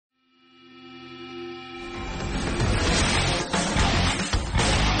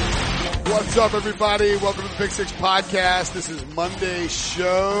What's up, everybody? Welcome to the Big Six Podcast. This is Monday's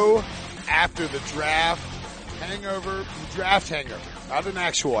show after the draft. Hangover, draft hangover, not an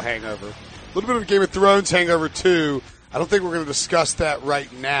actual hangover. A little bit of a Game of Thrones hangover, too. I don't think we're going to discuss that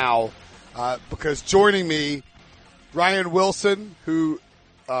right now because joining me, Ryan Wilson, who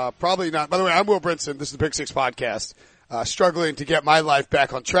probably not – by the way, I'm Will Brinson. This is the Big Six Podcast. Struggling to get my life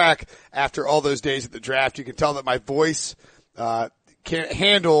back on track after all those days at the draft. You can tell that my voice can't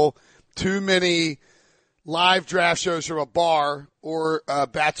handle – too many live draft shows from a bar or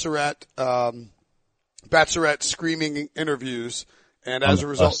bachelorette screaming interviews, and as a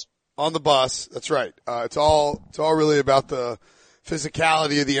result, on the bus. That's right. It's all really about the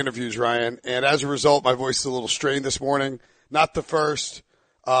physicality of the interviews, Ryan. And as a result, my voice is a little strained this morning. Not the first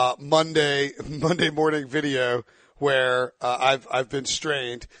Monday morning video where I've been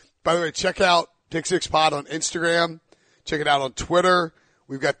strained. By the way, check out Big Six Pod on Instagram. Check it out on Twitter.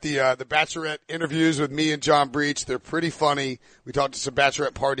 We've got the Bachelorette interviews with me and John Breach. They're pretty funny. We talked to some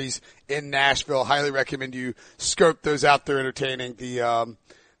Bachelorette parties in Nashville. Highly recommend you scope those out. They're entertaining. The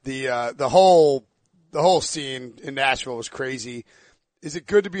whole scene in Nashville was crazy. Is it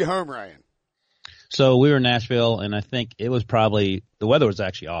good to be home, Ryan? So we were in Nashville, and I think it was probably the weather was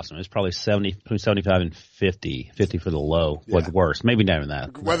actually awesome. It was probably between 75 and 50 for the low, yeah. Like worse. Maybe not even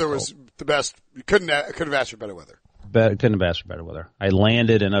that. The weather was the best. You couldn't have asked for better weather. Couldn't have asked for better weather. I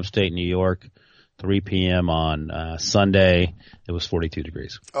landed in upstate New York, 3 p.m. on Sunday. It was 42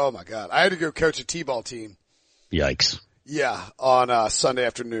 degrees. Oh my God! I had to go coach a t-ball team. Yikes! Yeah, on Sunday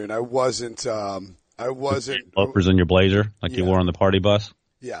afternoon. I wasn't. Loafers in your blazer, like you wore on the party bus.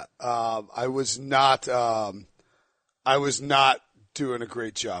 Yeah, I was not. I was not doing a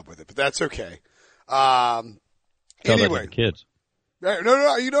great job with it, but that's okay. Tell anyway, that to the kids.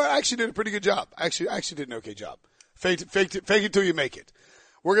 No. You know, I actually did a pretty good job. I actually did an okay job. Fake it till you make it.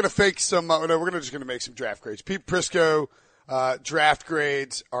 We're gonna fake some. We're just gonna make some draft grades. Pete Prisco draft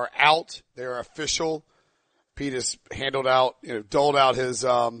grades are out. They are official. Pete has doled out his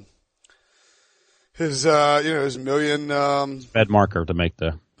million red marker to make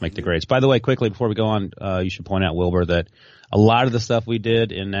the grades. By the way, quickly before we go on, you should point out, Wilbur, that a lot of the stuff we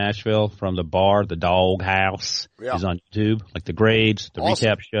did in Nashville from the bar, the Dog House, is on YouTube. Like the grades, the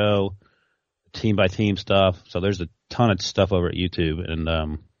recap show, team by team stuff. So there's a ton of stuff over at YouTube,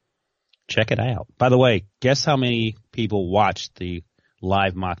 and check it out. By the way, guess how many people watched the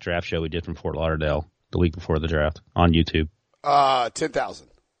live mock draft show we did from Fort Lauderdale the week before the draft on YouTube? 10,000.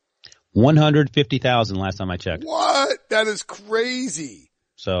 150,000 last time I checked. What? That is crazy.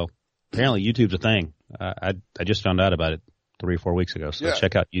 So apparently YouTube's a thing. I just found out about it 3 or 4 weeks ago. So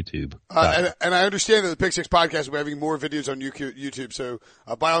check out YouTube. And I understand that the Pick Six Podcast will be having more videos on YouTube. So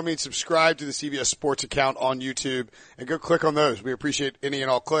by all means, subscribe to the CBS Sports account on YouTube and go click on those. We appreciate any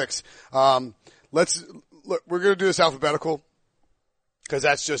and all clicks. We're going to do this alphabetical because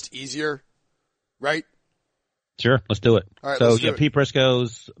that's just easier, right? Sure, let's do it. All right, so Pete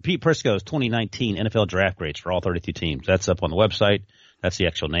Prisco's 2019 NFL draft grades for all 32 teams. That's up on the website. That's the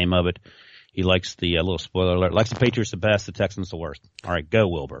actual name of it. He likes the little spoiler alert. Likes the Patriots the best, the Texans the worst. All right, go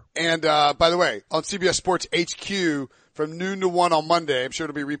Wilbur. And by the way, on CBS Sports HQ from noon to 1 on Monday, I'm sure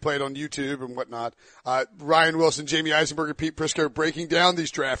it'll be replayed on YouTube and whatnot. Ryan Wilson, Jamie Eisenberg, Pete Prisco breaking down these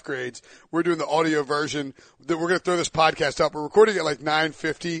draft grades. We're doing the audio version. We're going to throw this podcast up. We're recording at like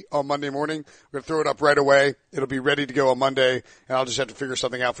 9:50 on Monday morning. We're going to throw it up right away. It'll be ready to go on Monday, and I'll just have to figure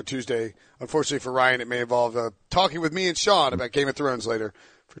something out for Tuesday. Unfortunately for Ryan, it may involve talking with me and Sean about Game of Thrones later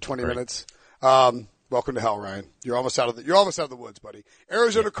for 20 minutes. Welcome to hell, Ryan. You're almost out of the woods, buddy.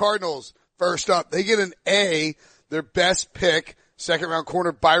 Arizona Cardinals, first up. They get an A. Their best pick, second round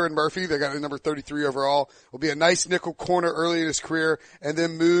corner Byron Murphy. They got a number 33 overall. Will be a nice nickel corner early in his career and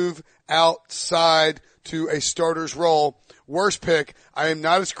then move outside to a starter's role. Worst pick. I am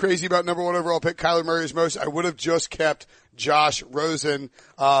not as crazy about number 1 overall pick Kyler Murray as most. I would have just kept Josh Rosen.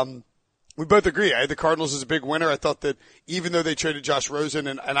 We both agree. I had the Cardinals as a big winner. I thought that even though they traded Josh Rosen,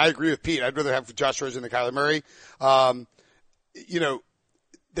 and I agree with Pete, I'd rather have Josh Rosen than Kyler Murray.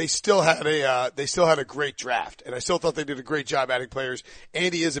 They still had a great draft, and I still thought they did a great job adding players.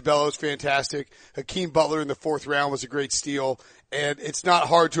 Andy Isabella was fantastic. Hakeem Butler in the 4th round was a great steal, and it's not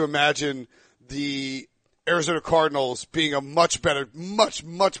hard to imagine the Arizona Cardinals being a much better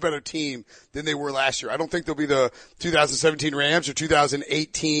team than they were last year. I don't think they'll be the 2017 Rams or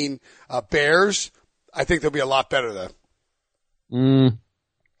 2018 Bears. I think they'll be a lot better though.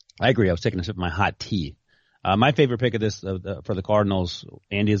 I agree. I was taking a sip of my hot tea. My favorite pick of this for the Cardinals,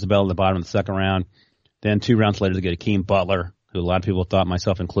 Andy Isabella in the bottom of the 2nd round. Then 2 rounds later, they get Hakeem Butler, who a lot of people thought,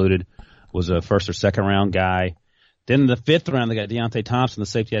 myself included, was a 1st or 2nd round guy. Then in the 5th round, they got Deontay Thompson, the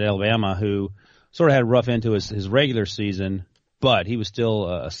safety at Alabama, who sort of had a rough end to his regular season, but he was still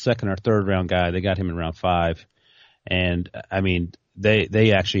a 2nd or 3rd round guy. They got him in round 5. And, I mean,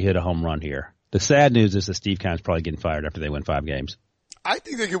 they actually hit a home run here. The sad news is that Steve Keim's probably getting fired after they win 5 games. I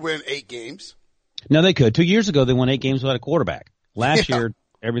think they could win 8 games. No, they could. 2 years ago, they won 8 games without a quarterback. Last year,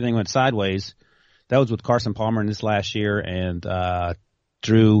 everything went sideways. That was with Carson Palmer in this last year and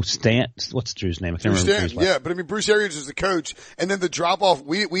Drew what's Drew's name? I can't remember. Drew's yeah, but I mean, Bruce Arians is the coach, and then the drop off.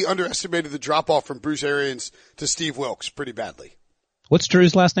 We underestimated the drop off from Bruce Arians to Steve Wilkes pretty badly. What's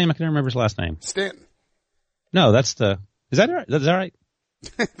Drew's last name? I can't remember his last name. Stanton. No, is that right? Is that right?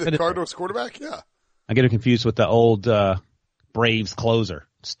 The Cardinals quarterback? Yeah. I get him confused with the old Braves closer,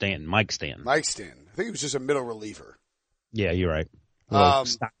 Stanton, Mike Stanton. I think he was just a middle reliever. Yeah, you're right.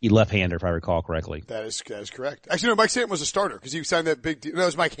 Stocky left-hander, if I recall correctly. That is correct. Actually, no, Mike Stanton was a starter because he signed that big deal. No, it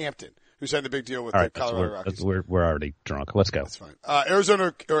was Mike Hampton who signed the big deal with the Colorado Rockies. We're already drunk. Let's go. That's fine.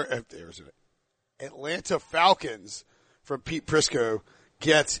 Atlanta Falcons from Pete Prisco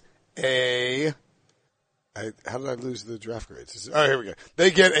get how did I lose the draft grades? Oh, here we go.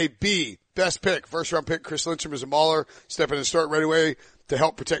 They get a B, best pick, 1st-round pick. Chris Lindstrom is a mauler, step in and start right away to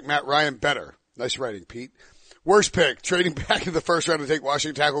help protect Matt Ryan better. Nice writing, Pete. Worst pick, trading back in the 1st round to take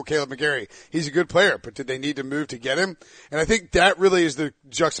Washington tackle Caleb McGarry. He's a good player, but did they need to move to get him? And I think that really is the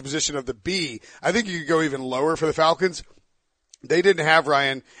juxtaposition of the B. I think you could go even lower for the Falcons. They didn't have,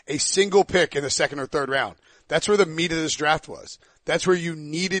 Ryan, a single pick in the 2nd or 3rd round. That's where the meat of this draft was. That's where you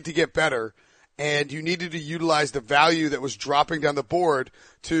needed to get better, and you needed to utilize the value that was dropping down the board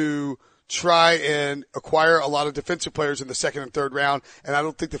to try and acquire a lot of defensive players in the 2nd and 3rd round, and I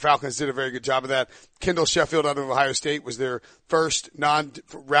don't think the Falcons did a very good job of that. Kendall Sheffield out of Ohio State was their first round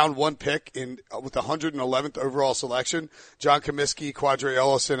 1 pick with the 111th overall selection. John Comiskey, Quadre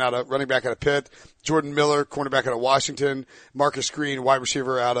Ellison running back out of Pitt, Jordan Miller, cornerback out of Washington, Marcus Green, wide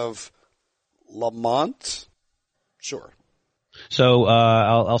receiver out of Lamont. Sure. So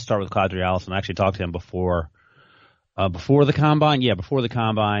I'll start with Quadre Ellison. I actually talked to him before the combine. Yeah, before the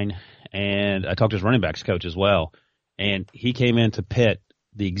combine. And I talked to his running backs coach as well. And he came into Pitt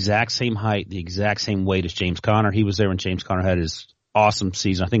the exact same height, the exact same weight as James Conner. He was there when James Conner had his awesome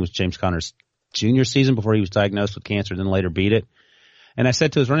season. I think it was James Conner's junior season before he was diagnosed with cancer, then later beat it. And I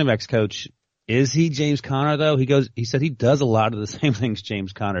said to his running backs coach, is he James Conner though? He said he does a lot of the same things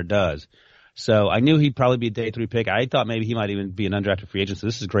James Conner does. So I knew he'd probably be a day 3 pick. I thought maybe he might even be an undrafted free agent. So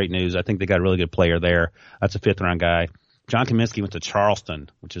this is great news. I think they got a really good player there. That's a 5th round guy. John Comiskey went to Charleston,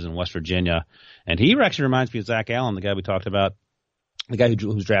 which is in West Virginia, and he actually reminds me of Zach Allen, the guy we talked about, the guy who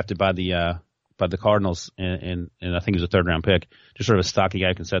was drafted by the Cardinals, and I think he was a 3rd round pick, just sort of a stocky guy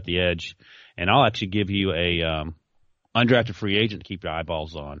who can set the edge. And I'll actually give you a undrafted free agent to keep your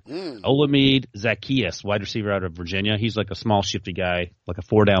eyeballs on. Olamide Zaccheaus, wide receiver out of Virginia. He's like a small, shifty guy, like a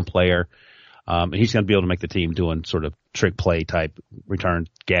 4-down player. And he's going to be able to make the team doing sort of trick play type return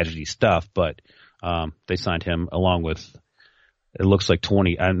gadgety stuff, but they signed him along with, it looks like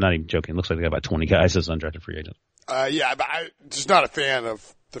 20, I'm not even joking, it looks like they got about 20 guys as undrafted free agents. Yeah, but I'm just not a fan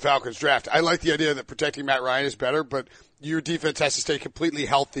of the Falcons draft. I like the idea that protecting Matt Ryan is better, but your defense has to stay completely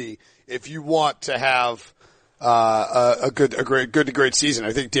healthy if you want to have a good to great season.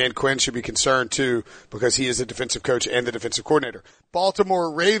 I think Dan Quinn should be concerned too, because he is the defensive coach and the defensive coordinator.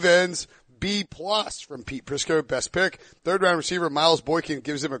 Baltimore Ravens, B+ from Pete Prisco, best pick. 3rd round receiver Miles Boykin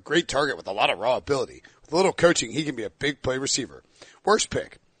gives him a great target with a lot of raw ability. With a little coaching, he can be a big play receiver. Worst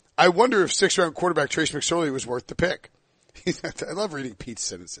pick. I wonder if 6th round quarterback Trace McSorley was worth the pick. I love reading Pete's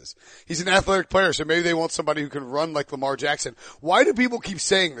sentences. He's an athletic player, so maybe they want somebody who can run like Lamar Jackson. Why do people keep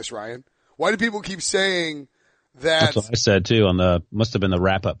saying this, Ryan? Why do people keep saying that? That's what I said too must have been the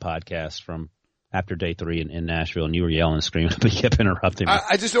wrap up podcast from after day 3 in Nashville, and you were yelling and screaming, but you kept interrupting me.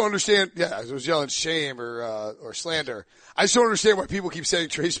 I just don't understand. Yeah, I was yelling shame or slander. I just don't understand why people keep saying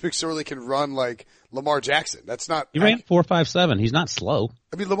Trace McSorley can run like Lamar Jackson. That's not. He ran 4.57. He's not slow.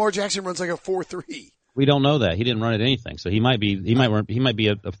 I mean, Lamar Jackson runs like a 4.3. We don't know that. He didn't run at anything, so he might be a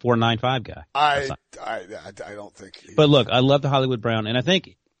 4.95 guy. I don't think. But look, I love the Hollywood Brown, and I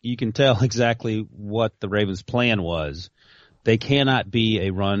think you can tell exactly what the Ravens' plan was. They cannot be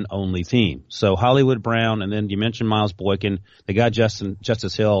a run-only team. So Hollywood Brown, and then you mentioned Miles Boykin. They got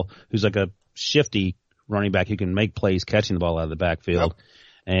Justice Hill, who's like a shifty running back who can make plays catching the ball out of the backfield.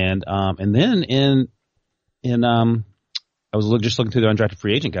 Yep. And then in I was just looking through the undrafted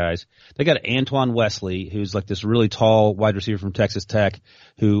free agent guys. They got Antoine Wesley, who's like this really tall wide receiver from Texas Tech,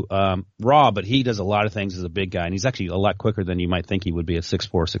 who raw, but he does a lot of things as a big guy, and he's actually a lot quicker than you might think he would be at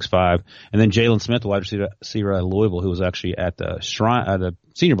 6'4", 6'5". And then Jalen Smith, the wide receiver at Louisville, who was actually at the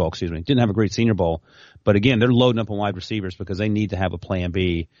Senior Bowl. Didn't have a great Senior Bowl, but again, they're loading up on wide receivers because they need to have a plan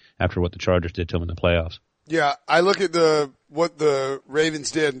B after what the Chargers did to them in the playoffs. Yeah, I look at what the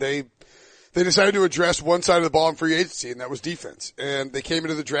Ravens did, and they decided to address one side of the ball in free agency, and that was defense. And they came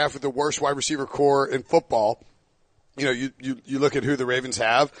into the draft with the worst wide receiver core in football. You know, you look at who the Ravens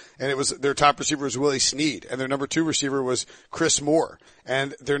have, and it was their top receiver was Willie Snead, and their number 2 receiver was Chris Moore,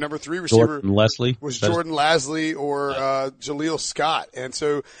 and their number 3 receiver was Jordan Lasley or Jaleel Scott. And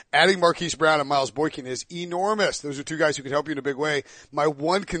so adding Marquise Brown and Miles Boykin is enormous. Those are 2 guys who can help you in a big way. My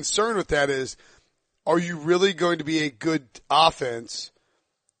one concern with that is, are you really going to be a good offense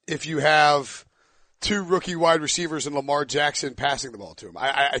if you have 2 rookie wide receivers and Lamar Jackson passing the ball to him?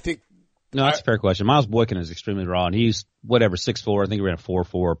 I think. No, that's a fair question. Miles Boykin is extremely raw, and he's 6'4". I think he ran a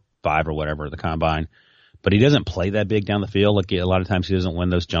 4.45 or whatever at the combine. But he doesn't play that big down the field. Like a lot of times he doesn't win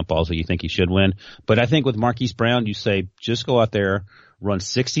those jump balls that you think he should win. But I think with Marquise Brown, you say just go out there, run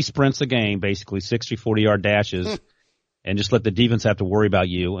 60 sprints a game, basically 60 40-yard dashes, and just let the defense have to worry about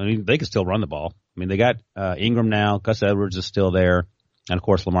you. I mean, they can still run the ball. I mean, they got Ingram now. Gus Edwards is still there. And, of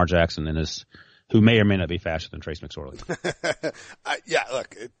course, Lamar Jackson who may or may not be faster than Trace McSorley. Yeah,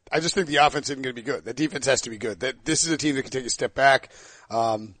 look, I just think the offense isn't going to be good. The defense has to be good. This is a team that can take a step back.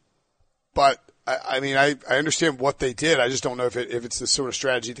 But, I understand what they did. I just don't know if it's the sort of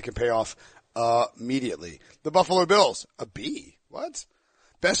strategy that can pay off immediately. The Buffalo Bills, a B. What?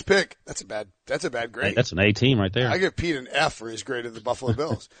 Best pick. That's a bad grade. Hey, that's an A team right there. I give Pete an F for his grade of the Buffalo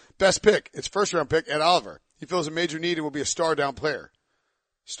Bills. Best pick. It's first round pick, Ed Oliver. He feels a major need and will be a star down player.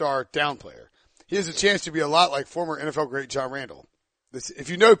 He has a chance to be a lot like former NFL great John Randall. If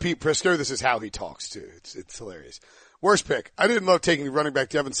you know Pete Prisco, this is how he talks too. It's hilarious. Worst pick. I didn't love taking running back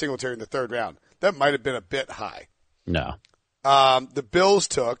Devin Singletary in the 3rd round. That might have been a bit high. No. The Bills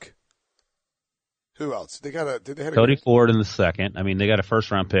took, who else? Did they have Cody Ford in the 2nd. I mean, they got a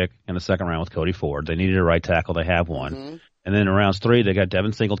 1st round pick in the 2nd round with Cody Ford. They needed a right tackle. They have one. Mm-hmm. And then in rounds 3, they got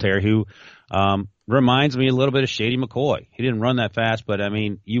Devin Singletary, who reminds me a little bit of Shady McCoy. He didn't run that fast, but I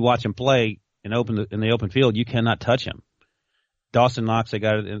mean, you watch him play in the open field, you cannot touch him. Dawson Knox, they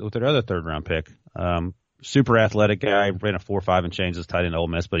got it with their other 3rd round pick. Super athletic guy, ran a 4.5 and change as tight end at Ole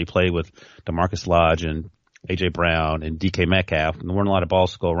Miss, but he played with DeMarcus Lodge and A.J. Brown and DK Metcalf, and there weren't a lot of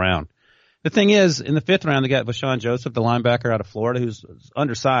balls to go around. The thing is, in the 5th round, they got Vashawn Joseph, the linebacker out of Florida, who's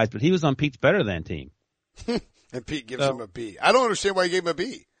undersized, but he was on Pete's better than team. And Pete gives him a B. I don't understand why he gave him a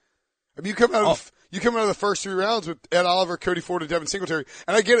B. I mean, you come out of the first 3 rounds with Ed Oliver, Cody Ford, and Devin Singletary.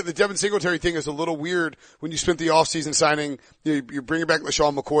 And I get it. The Devin Singletary thing is a little weird when you spent the offseason signing. You're bringing back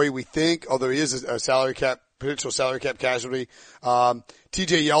LaShawn McCoy, we think, although he is a potential salary cap casualty. TJ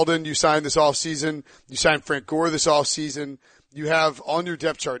Yeldon, you signed this offseason. You signed Frank Gore this offseason. You have on your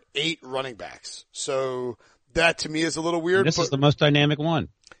depth chart 8 running backs. So that to me is a little weird. This is the most dynamic one.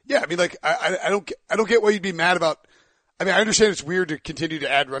 Yeah, I mean, like, I don't get why you'd be mad about. I mean, I understand it's weird to continue to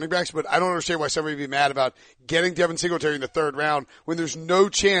add running backs, but I don't understand why somebody would be mad about getting Devin Singletary in the 3rd round when there's no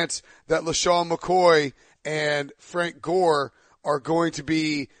chance that LaShawn McCoy and Frank Gore are going to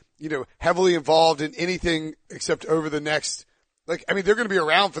be, heavily involved in anything except over the next, they're going to be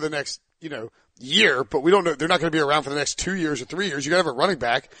around for the next, year, but we don't know. They're not going to be around for the next 2 years or 3 years. You got to have a running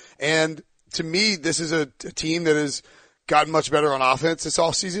back. And to me, this is a team that has gotten much better on offense this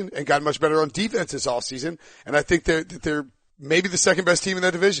offseason and gotten much better on defense this offseason. And I think they're maybe the 2nd best team in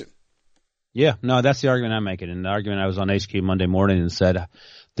that division. Yeah, no, that's the argument I'm making. And the argument I was on HQ Monday morning and said,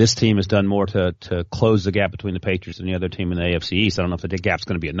 this team has done more to close the gap between the Patriots and the other team in the AFC East. I don't know if the gap's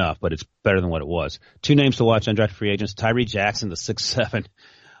going to be enough, but it's better than what it was. 2 names to watch, undrafted free agents. Tyree Jackson, the 6'7",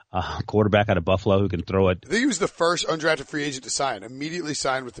 quarterback out of Buffalo who can throw it. I think he was the first undrafted free agent to sign, immediately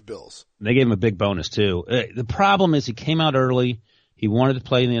signed with the Bills. They gave him a big bonus too. The problem is he came out early. He wanted to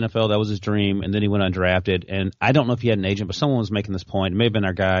play in the NFL. That was his dream. And then he went undrafted. And I don't know if he had an agent, but someone was making this point. It may have been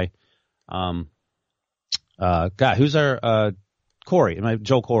our guy. Who's our, Corey,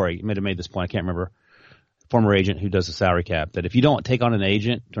 Joel Corey may have made this point. I can't remember. Former agent who does the salary cap, that if you don't take on an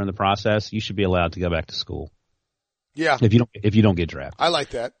agent during the process, you should be allowed to go back to school. Yeah. If you don't get drafted. I like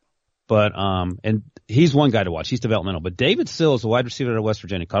that. But, and he's one guy to watch. He's developmental. But David Sills, the wide receiver out of West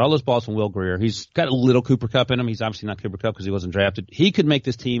Virginia, caught all those balls from Will Grier. He's got a little Cooper Kupp in him. He's obviously not Cooper Kupp because he wasn't drafted. He could make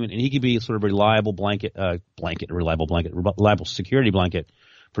this team, and he could be sort of a reliable security blanket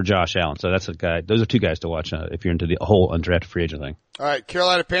for Josh Allen. So that's a guy. Those are 2 guys to watch if you're into the whole undrafted free agent thing. All right,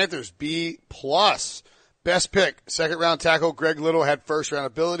 Carolina Panthers, B+. Best pick, second round tackle, Greg Little had first round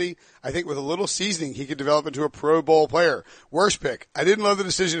ability. I think with a little seasoning, he could develop into a Pro Bowl player. Worst pick, I didn't love the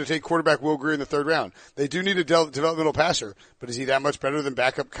decision to take quarterback Will Greer in the third round. They do need a developmental passer, but is he that much better than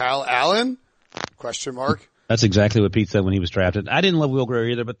backup Kyle Allen? Question mark. That's exactly what Pete said when he was drafted. I didn't love Will Greer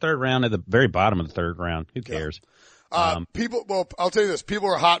either, but third round at the very bottom of the third round. Who cares? I'll tell you this.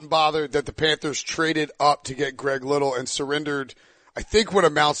 People are hot and bothered that the Panthers traded up to get Greg Little and surrendered, I think, what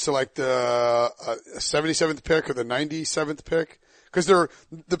amounts to like the 77th pick or the 97th pick. Because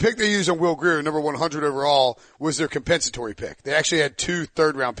the pick they used on Will Greer, number 100 overall, was their compensatory pick. They actually had 2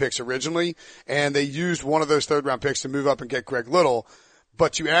 third-round picks originally, and they used one of those third-round picks to move up and get Greg Little.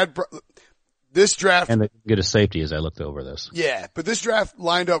 But you add this draft. And they get a safety as I looked over this. Yeah, but this draft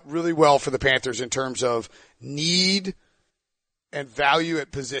lined up really well for the Panthers in terms of need and value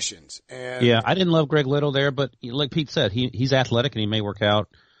at positions. And yeah, I didn't love Greg Little there, but like Pete said, he's athletic and he may work out.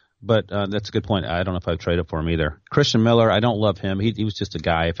 But that's a good point. I don't know if I'd trade up for him either. Christian Miller, I don't love him. He was just a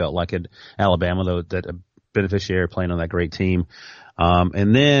guy I felt like at Alabama, though, that a beneficiary playing on that great team.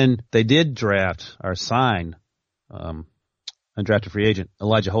 And then they did draft or sign undrafted free agent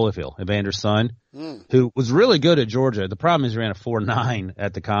Elijah Holyfield, Evander's son, who was really good at Georgia. The problem is he ran a 4.9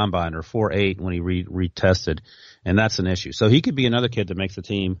 at the combine or 4.8 when he retested, and that's an issue. So he could be another kid that makes the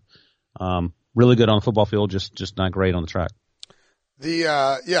team. Really good on the football field, just not great on the track.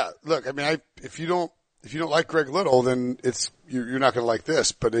 Look, I mean, if you don't like Greg Little, then you're not going to like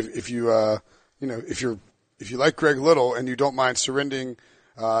this. But if you like Greg Little and you don't mind surrendering,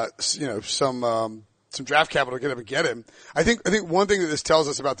 some draft capital to get him and get him. I think one thing that this tells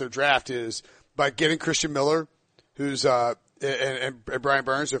us about their draft is by getting Christian Miller, who's, and Brian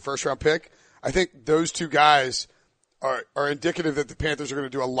Burns, their first round pick. I think those two guys are indicative that the Panthers are going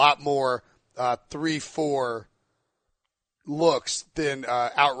to do a lot more, 3-4 looks than,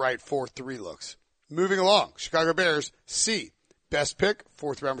 outright 4-3 looks. Moving along. Chicago Bears, C. Best pick,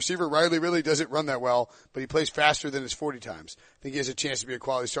 4th round receiver. Riley really doesn't run that well, but he plays faster than his 40 times. I think he has a chance to be a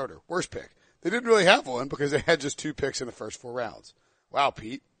quality starter. Worst pick. They didn't really have one because they had just 2 picks in the first 4 rounds. Wow,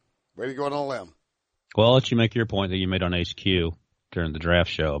 Pete. Way to go on a limb. Well, I'll let you make your point that you made on HQ during the draft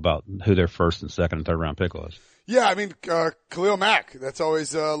show about who their first and second and third round pick was. Yeah, I mean, Khalil Mack. That's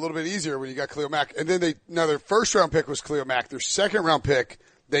always a little bit easier when you got Khalil Mack. And then their first round pick was Khalil Mack. Their second round pick,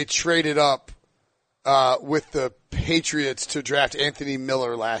 they traded up, with the Patriots to draft Anthony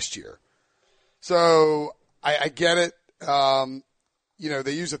Miller last year. So I get it.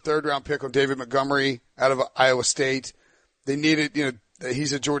 They used a 3rd round pick on David Montgomery out of Iowa State. They needed,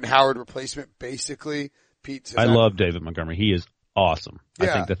 he's a Jordan Howard replacement, basically. Pete, I love David Montgomery. He is awesome. Yeah.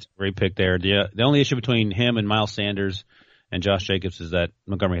 I think that's a great pick there. The only issue between him and Miles Sanders and Josh Jacobs is that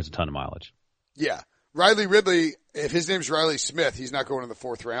Montgomery has a ton of mileage. Yeah. Riley Ridley, if his name's Riley Smith, he's not going in the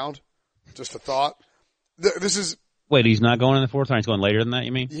 4th round. Just a thought. Wait, he's not going in the 4th round? He's going later than that,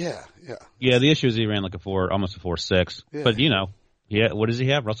 you mean? Yeah. Yeah, the issue is he ran like almost a 4.6. Yeah. But, yeah, what does he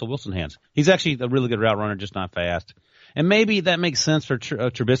have? Russell Wilson hands. He's actually a really good route runner, just not fast. And maybe that makes sense for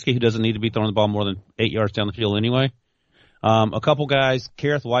Trubisky, who doesn't need to be throwing the ball more than 8 yards down the field anyway. A couple guys,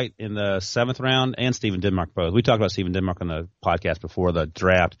 Kareth White in the 7th round and Steven Denmark both. We talked about Steven Denmark on the podcast before the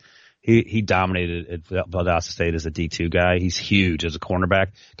draft. He dominated at Valdosta State as a D2 guy. He's huge as a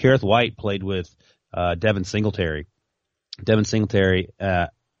cornerback. Kareth White played with Devin Singletary. Devin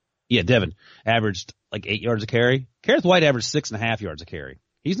averaged like 8 yards a carry. Kareth White averaged 6.5 yards a carry.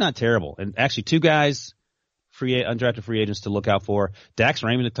 He's not terrible. And actually 2 guys, undrafted free agents to look out for. Dax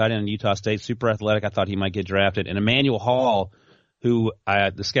Raymond, the tight end in Utah State, super athletic. I thought he might get drafted. And Emmanuel Hall, who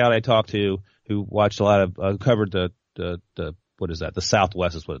the scout I talked to, who watched a lot of, covered the what is that? The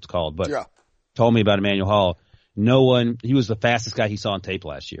Southwest is what it's called. But told me about Emmanuel Hall. He was the fastest guy he saw on tape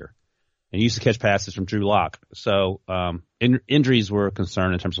last year. And he used to catch passes from Drew Lock. So, injuries were a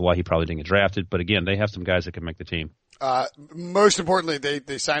concern in terms of why he probably didn't get drafted. But again, they have some guys that can make the team. Most importantly,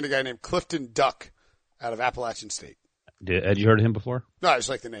 they signed a guy named Clifton Duck out of Appalachian State. Had you heard of him before? No, I just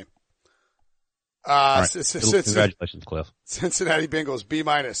like the name. Right. Congratulations, Cliff. Cincinnati Bengals, B-.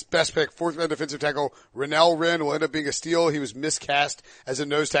 Best pick, 4th round defensive tackle. Rennell Wren will end up being a steal. He was miscast as a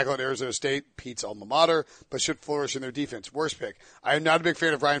nose tackle at Arizona State, Pete's alma mater, but should flourish in their defense. Worst pick. I am not a big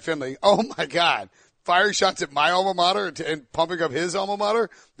fan of Ryan Finley. Oh my God. Firing shots at my alma mater and pumping up his alma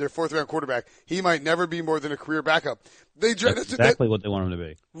mater, their 4th round quarterback. He might never be more than a career backup. That's exactly what they want him to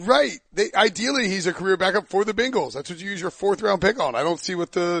be. Right. Ideally, he's a career backup for the Bengals. That's what you use your 4th round pick on. I don't see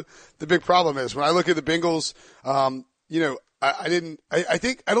what the big problem is. When I look at the Bengals, the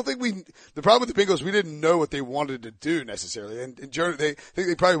problem with the Bengals, we didn't know what they wanted to do necessarily. And they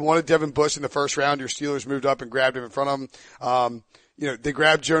probably wanted Devin Bush in the 1st round. Your Steelers moved up and grabbed him in front of them. They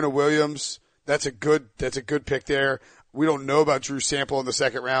grabbed Jonah Williams. That's a good pick there. We don't know about Drew Sample in the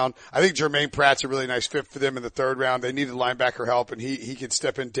second round. I think Jermaine Pratt's a really nice fit for them in the third round. They needed linebacker help, and he could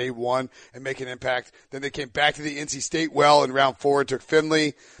step in day one and make an impact. Then they came back to the NC State well in round 4 and took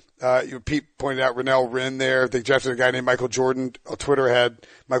Finley. Pete pointed out Rennell Wren there. They drafted a guy named Michael Jordan. Twitter had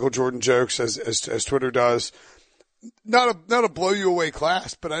Michael Jordan jokes as Twitter does. Not a blow you away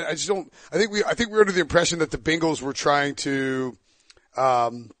class, but I just don't. I think we're under the impression that the Bengals were trying to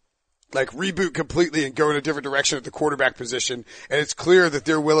reboot completely and go in a different direction at the quarterback position. And it's clear that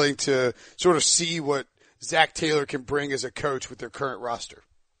they're willing to sort of see what Zach Taylor can bring as a coach with their current roster.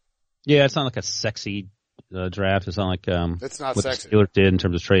 Yeah, it's not like a sexy draft. It's not like it's not what sexy. the Steelers did in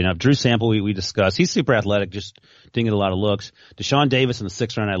terms of trading up. Drew Sample, we discussed. He's super athletic, just didn't get a lot of looks. Deshaun Davis in the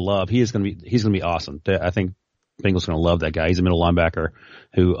 6th round, I love. He's gonna be awesome. I think Bengals gonna love that guy. He's a middle linebacker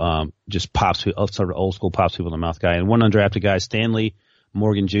who just pops, sort of old school pops people in the mouth guy. And one undrafted guy, Stanley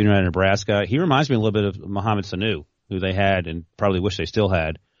Morgan Jr. out of Nebraska. He reminds me a little bit of Mohamed Sanu, who they had and probably wish they still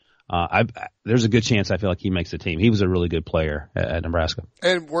had. There's a good chance I feel like he makes the team. He was a really good player at Nebraska.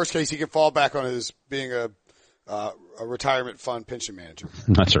 And worst case, he can fall back on his being a retirement fund pension manager.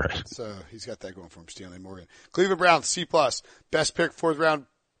 That's right. So he's got that going for him, Stanley Morgan. Cleveland Browns, C+. Best pick, 4th round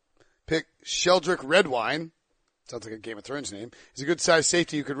pick, Sheldrick Redwine. Sounds like a Game of Thrones name. He's a good size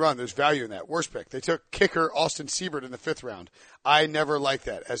safety you could run. There's value in that. Worst pick. They took kicker Austin Siebert in the 5th round. I never liked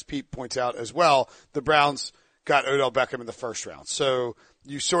that. As Pete points out as well, the Browns got Odell Beckham in the 1st round. So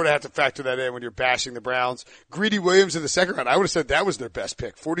you sort of have to factor that in when you're bashing the Browns. Greedy Williams in the 2nd round. I would have said that was their best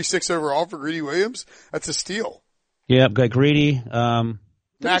pick. 46 overall for Greedy Williams. That's a steal. Yeah, got Greedy.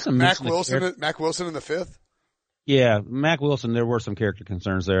 Mac Wilson in the 5th. Yeah, Mac Wilson, there were some character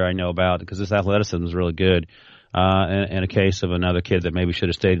concerns there I know about because his athleticism is really good. And a case of another kid that maybe should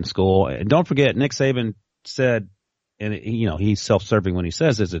have stayed in school. And don't forget, Nick Saban said, and he's self-serving when he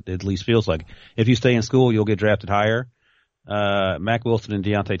says this, it at least feels like, if you stay in school, you'll get drafted higher. Mac Wilson and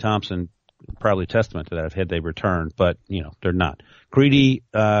Deontay Thompson, probably a testament to that had they returned, but, they're not. Greedy,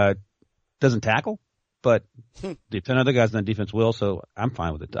 doesn't tackle, but the 10 other guys in that defense will, so I'm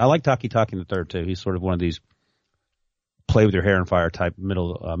fine with it. I like Taki in the 3rd too. He's sort of one of these play with your hair on fire type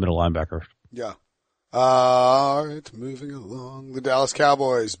middle linebacker. Yeah. All right, moving along. The Dallas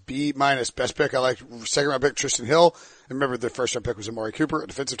Cowboys, B-. Best pick. I like 2nd round pick, Tristan Hill. And remember, the 1st round pick was Amari Cooper, a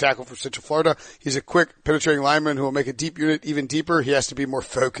defensive tackle from Central Florida. He's a quick, penetrating lineman who will make a deep unit even deeper. He has to be more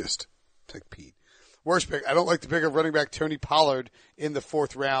focused. Like Pete. Worst pick. I don't like the pick of running back Tony Pollard in the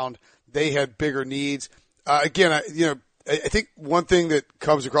 4th round. They had bigger needs. Again, I think one thing that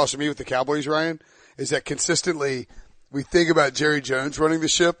comes across to me with the Cowboys, Ryan, is that consistently we think about Jerry Jones running the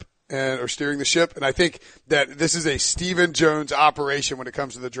ship or steering the ship. And I think that this is a Stephen Jones operation when it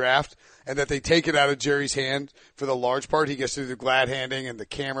comes to the draft, and that they take it out of Jerry's hand for the large part. He gets to do the glad handing and the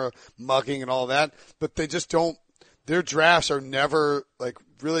camera mugging and all that, but they just don't, their drafts are never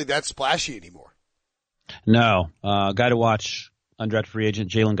really that splashy anymore. No. Guy to watch, undrafted free agent,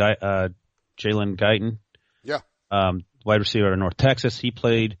 Jalen Guyton. Yeah. Wide receiver out of North Texas. He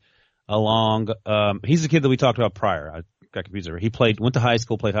played along, he's the kid that we talked about prior. I got confused there. He went to high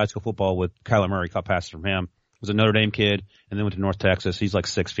school, played high school football with Kyler Murray, caught passes from him. Was a Notre Dame kid, and then went to North Texas. He's like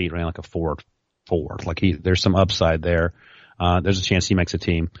 6 feet, ran like a forward. There's some upside there. There's a chance he makes a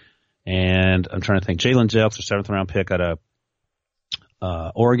team. And I'm trying to think. Jalen Jelks, a 7th round pick out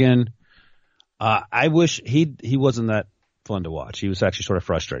of Oregon. I wish he wasn't that fun to watch. He was actually sort of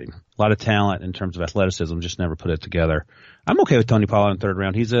frustrating. A lot of talent in terms of athleticism, just never put it together. I'm okay with Tony Pollard in the 3rd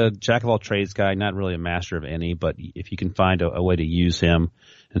round. He's a jack of all trades guy, not really a master of any, but if you can find a way to use him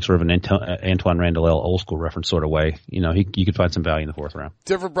in sort of an Antoine Randall old school reference sort of way, you could find some value in the 4th round.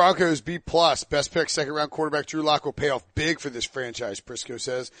 Denver Broncos, B+. Best pick, 2nd round quarterback Drew Lock will pay off big for this franchise, Prisco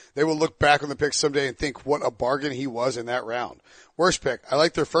says. They will look back on the pick someday and think what a bargain he was in that round. Worst pick. I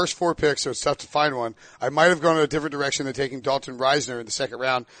like their first 4 picks, so it's tough to find one. I might have gone in a different direction than taking Dalton Reisner in the 2nd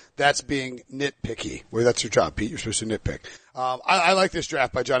round. That's being nitpicky. Well, that's your job, Pete. You're supposed to nitpick. I like this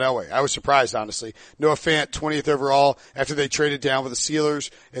draft by John Elway. I was surprised, honestly. Noah Fant, 20th overall, after they traded down with the Steelers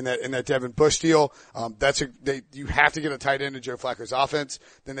in that Devin Bush deal. You have to get a tight end in Joe Flacco's offense.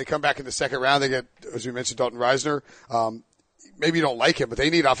 Then they come back in the 2nd round. They get, as we mentioned, Dalton Reisner. Maybe you don't like him, but they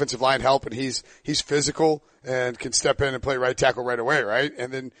need offensive line help, and he's physical and can step in and play right tackle right away, right?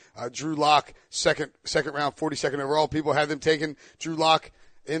 And then Drew Lock, second round, 42nd overall. People had them taking Drew Lock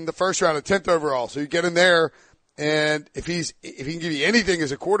in the 1st round at 10th overall. So you get in there, and if he can give you anything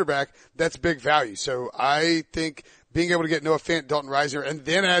as a quarterback, that's big value. So I think being able to get Noah Fant, Dalton Reisner, and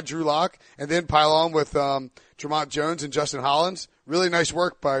then add Drew Lock, and then pile on with Tremont Jones and Justin Hollins, really nice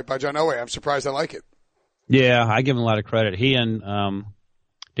work by John Elway. I'm surprised I like it. Yeah, I give him a lot of credit. He and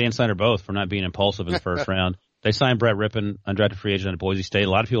Dan Snyder both for not being impulsive in the first round. They signed Brett Rippon, undrafted free agent at Boise State. A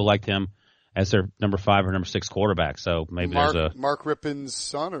lot of people liked him as their number 5 or number 6 quarterback. So maybe there's a Mark Rippon's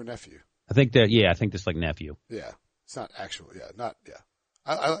son or nephew. I think this like nephew. Yeah, it's not actual. Yeah, not yeah.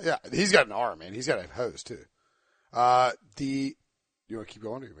 Yeah, he's got an arm, man. He's got a hose too. You want to keep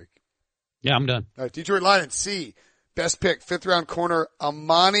going? Yeah, I'm done. All right, Detroit Lions C, best pick, 5th round corner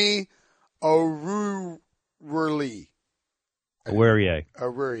Amani Oruwariye. Damn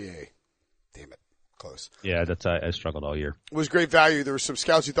it. Close. Yeah, that's I struggled all year. It was great value. There were some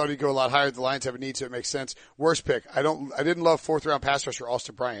scouts who thought he'd go a lot higher. The Lions have a need, so it makes sense. Worst pick. I didn't love 4th round pass rusher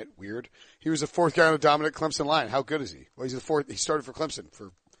Austin Bryant. Weird. He was the 4th guy on a dominant Clemson line. How good is he? Well, he's the 4th. He started for Clemson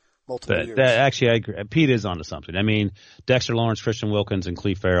for multiple years. Actually, I agree. Pete is onto something. I mean, Dexter Lawrence, Christian Wilkins, and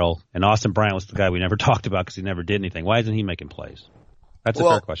Cleve Farrell, and Austin Bryant was the guy we never talked about because he never did anything. Why isn't he making plays? That's a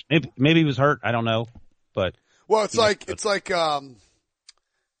fair question. Maybe he was hurt. I don't know, but it's like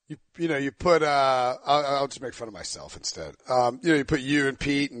you put, I'll just make fun of myself instead. You put you and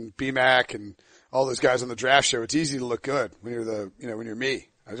Pete and B-Mac and all those guys on the draft show. It's easy to look good when you're when you're me.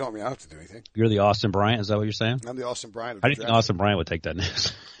 I don't have to do anything. You're the Austin Bryant. Is that what you're saying? I'm the Austin Bryant. I didn't think Austin Bryant would take that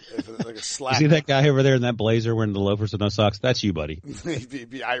news. Like a slap. You see that guy over there in that blazer wearing the loafers with no socks? That's you, buddy. He'd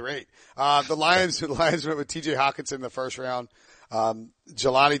be irate. The Lions went with TJ Hawkinson in the first round.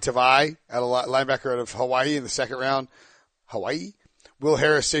 Jelani Tavai at a linebacker out of Hawaii in the 2nd round. Hawaii? Will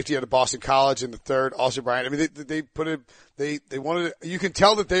Harris, safety out of Boston College in the 3rd. Austin Bryant. I mean, they wanted, you can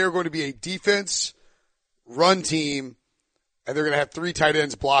tell that they are going to be a defense run team, and they're going to have 3 tight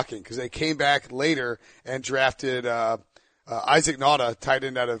ends blocking because they came back later and drafted, Isaac Nauta, tight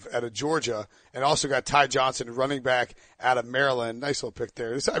end out of Georgia, and also got Ty Johnson, running back out of Maryland. Nice little pick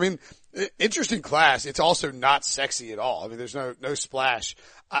there. Interesting class. It's also not sexy at all. I mean, there's no splash.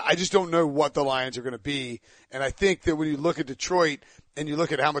 I just don't know what the Lions are going to be. And I think that when you look at Detroit and you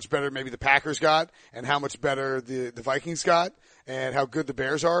look at how much better maybe the Packers got and how much better the Vikings got and how good the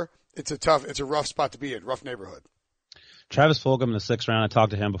Bears are, it's a rough spot to be in, rough neighborhood. Travis Fulgham in the 6th round. I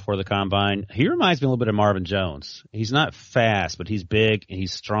talked to him before the combine. He reminds me a little bit of Marvin Jones. He's not fast, but he's big and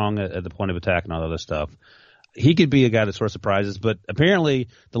he's strong at the point of attack and all that other stuff. He could be a guy that sort of surprises, but apparently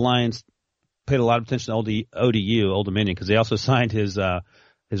the Lions paid a lot of attention to Old Dominion, because they also signed his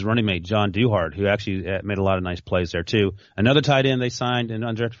running mate, John Duhart, who actually made a lot of nice plays there too. Another tight end they signed, an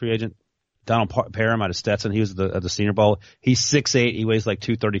undrafted free agent, Donald Parham out of Stetson. He was the Senior Bowl. He's 6'8". He weighs like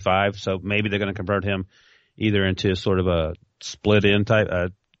 235. So maybe they're going to convert him either into sort of a split end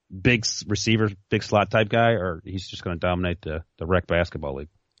type, big receiver, big slot type guy, or he's just going to dominate the rec basketball league.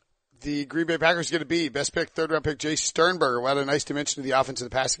 The Green Bay Packers are going to be best pick, 3rd round pick, Jay Sternberger. What a nice dimension to the offense in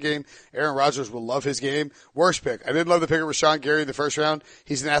the passing game. Aaron Rodgers will love his game. Worst pick. I did love the pick of Rashawn Gary in the 1st round.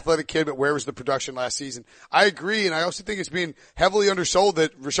 He's an athletic kid, but where was the production last season? I agree, and I also think it's being heavily undersold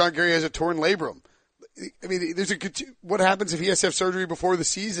that Rashawn Gary has a torn labrum. I mean, what happens if he has to have surgery before the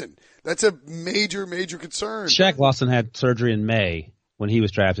season? That's a major, major concern. Shaq Lawson had surgery in May when he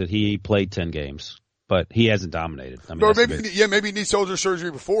was drafted. He played 10 games. But he hasn't dominated. I mean, or maybe he needs shoulder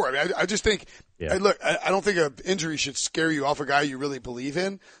surgery before. I mean, I just think, I don't think an injury should scare you off a guy you really believe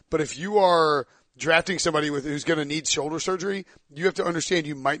in. But if you are drafting somebody who's going to need shoulder surgery, you have to understand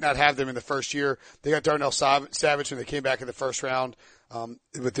you might not have them in the first year. They got Darnell Savage when they came back in the 1st round. Or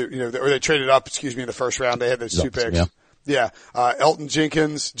they traded up, in the 1st round. They had those 2 picks. Yeah. Elton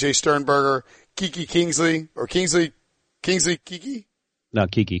Jenkins, Jay Sternberger, Kiki Kingsley, Kiki? No,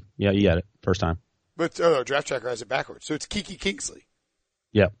 Kiki. Yeah, you got it. First time. But Draft Tracker has it backwards, so it's Kiki Kingsley.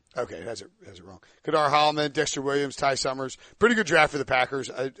 Yeah. Okay, it has it wrong. Kadar Holloman, Dexter Williams, Ty Summers. Pretty good draft for the Packers.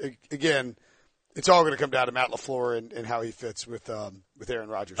 Again, it's all going to come down to Matt LaFleur and how he fits with Aaron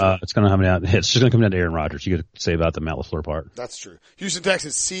Rodgers. It's going to come down. It's just going to come down to Aaron Rodgers. You got to say about the Matt LaFleur part. That's true. Houston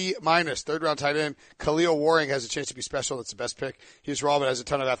Texans C-, 3rd round tight end. Khalil Waring has a chance to be special. That's the best pick. He's raw, but has a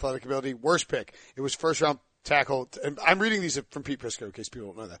ton of athletic ability. Worst pick. It was 1st round tackle, and I'm reading these from Pete Prisco in case people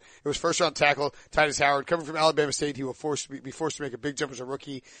don't know that. It was 1st round tackle, Titus Howard, coming from Alabama State. He will be forced to make a big jump as a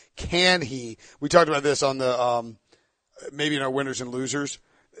rookie. Can he? We talked about this on the, maybe in our winners and losers.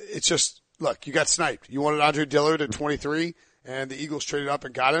 It's just, look, you got sniped. You wanted Andre Dillard at 23, and the Eagles traded up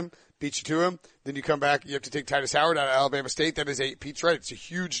and got him, beat you to him. Then you come back, you have to take Titus Howard out of Alabama State. That is Pete's right. It's a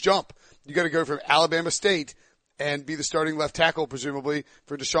huge jump. You got to go from Alabama State and be the starting left tackle, presumably,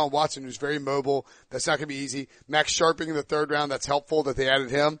 for Deshaun Watson, who's very mobile. That's not going to be easy. Max Sharping in the 3rd round, that's helpful that they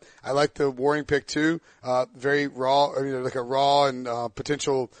added him. I like the Waring pick too. Very raw, like a raw and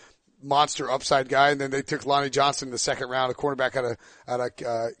potential monster upside guy. And then they took Lonnie Johnson in the 2nd round, a cornerback out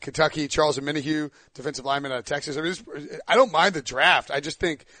of Kentucky. Charles Omenihu, defensive lineman out of Texas. I mean, I don't mind the draft. I just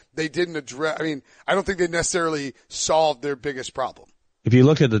think they didn't address, I don't think they necessarily solved their biggest problem. If you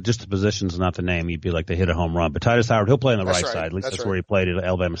looked at just the positions, not the name, you'd be like they hit a home run. But Titus Howard, he'll play on the right side. At least that's where he played at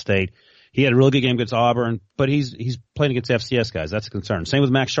Alabama State. He had a really good game against Auburn, but he's playing against FCS guys. That's a concern. Same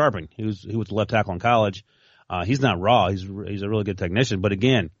with Max Sharping, who was the left tackle in college. He's not raw. He's a really good technician. But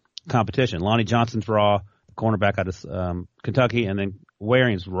again, competition. Lonnie Johnson's raw, the cornerback out of Kentucky, and then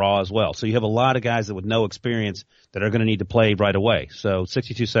Waring's raw as well. So you have a lot of guys that with no experience that are going to need to play right away. So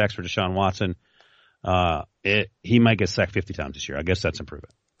 62 sacks for Deshaun Watson. He might get sacked 50 times this year. I guess that's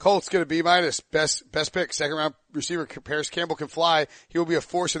improvement. Colts get a B-. Best pick. Second round receiver Paris Campbell can fly. He will be a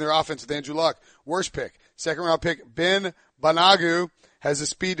force in their offense with Andrew Luck. Worst pick. Second round pick Ben Banogu has the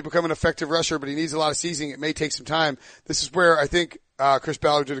speed to become an effective rusher, but he needs a lot of seasoning. It may take some time. This is where I think Chris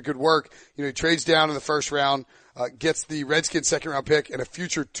Ballard did a good work. You know, he trades down in the first round, gets the Redskins second round pick and a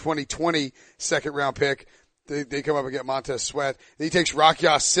future 2020 second round pick. They come up and get Montez Sweat. Then he takes Rock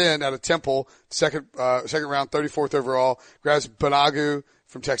Ya-Sin out of Temple, second round, 34th overall, grabs Banogu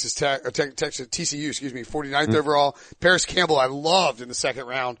from Texas TCU, 49th overall. Paris Campbell I loved in the second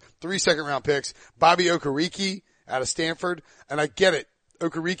round. 3 second round picks. Bobby Okereke out of Stanford. And I get it.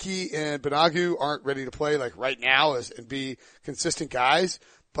 Okereke and Banogu aren't ready to play like right now and be consistent guys.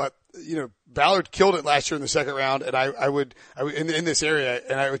 But, you know, Ballard killed it last year in the second round. And I would in this area,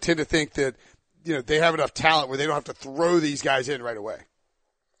 and I would tend to think that, you know, they have enough talent where they don't have to throw these guys in right away.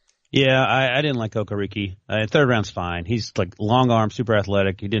 Yeah, I didn't like Okereke. Third round's fine. He's like long arm, super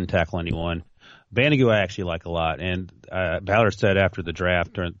athletic. He didn't tackle anyone. Banogu I actually like a lot. And Ballard said after the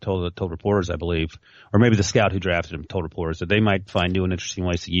draft, told reporters, I believe, or maybe the scout who drafted him told reporters that they might find new and interesting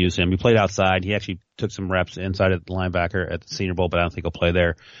ways to use him. He played outside. He actually took some reps inside at the linebacker at the Senior Bowl, but I don't think he'll play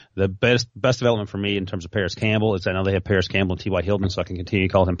there. The best development for me in terms of Paris Campbell is I know they have Paris Campbell and T.Y. Hilton, so I can continue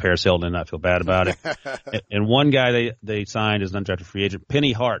to call him Paris Hilton and not feel bad about it. And one guy they signed as an undrafted free agent,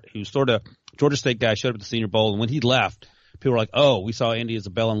 Penny Hart, who's sort of Georgia State guy, showed up at the Senior Bowl, and when he left, people were like, oh, we saw Andy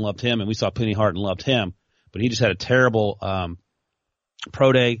Isabella and loved him, and we saw Penny Hart and loved him. But he just had a terrible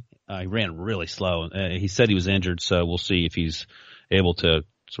pro day. He ran really slow. He said he was injured, so we'll see if he's able to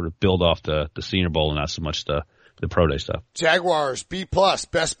sort of build off the Senior Bowl and not so much the pro day stuff. Jaguars, B+,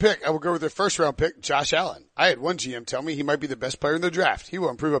 best pick. I will go with their first round pick, Josh Allen. I had one GM tell me he might be the best player in the draft. He will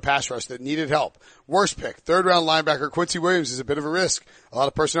improve a pass rush that needed help. Worst pick, third round linebacker Quincy Williams is a bit of a risk. A lot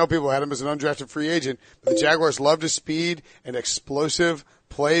of personnel people had him as an undrafted free agent, but the Jaguars loved his speed and explosive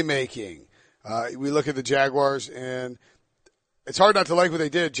playmaking. We look at the Jaguars and it's hard not to like what they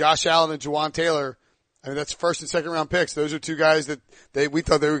did. Josh Allen and Juwan Taylor. I mean, that's first and second round picks. Those are two guys that we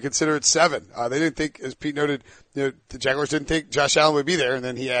thought they would consider at 7. They didn't think, as Pete noted, you know, the Jaguars didn't think Josh Allen would be there. And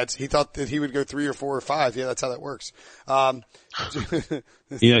then he thought that he would go 3 or 4 or 5. Yeah, that's how that works.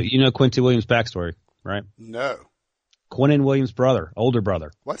 You know Quincy Williams' backstory, right? No. Quinnen Williams' brother, older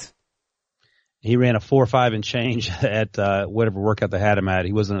brother. What? He ran a 4.5 and change at, whatever workout they had him at.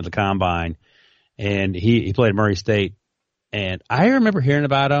 He wasn't at the combine and he played at Murray State. And I remember hearing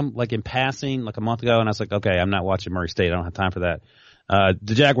about him like in passing like a month ago, and I was like, okay, I'm not watching Murray State. I don't have time for that.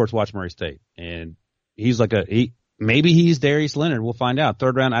 The Jaguars watch Murray State, and he's like maybe he's Darius Leonard. We'll find out.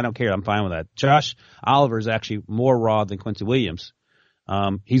 Third round, I don't care. I'm fine with that. Josh Oliver is actually more raw than Quincy Williams.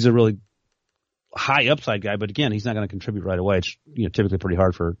 He's a really high upside guy, but again, he's not going to contribute right away. It's, you know, typically pretty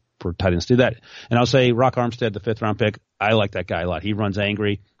hard for tight ends to do that. And I'll say Rock Armstead, the 5th round pick. I like that guy a lot. He runs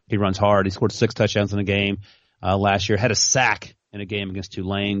angry. He runs hard. He scored 6 touchdowns in a game. Last year, had a sack in a game against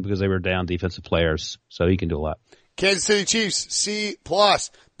Tulane because they were down defensive players, so he can do a lot. Kansas City Chiefs, C+,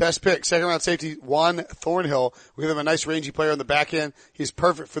 best pick, second round safety, Juan Thornhill. We give him a nice rangy player on the back end. He's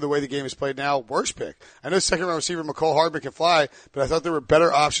perfect for the way the game is played now. Worst pick. I know second round receiver McCole Hardman can fly, but I thought there were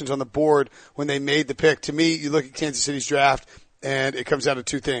better options on the board when they made the pick. To me, you look at Kansas City's draft, and it comes down to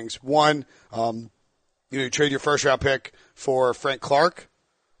 2 things. One, you trade your first round pick for Frank Clark.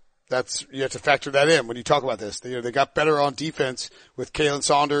 You have to factor that in when you talk about this. They got better on defense with Kalen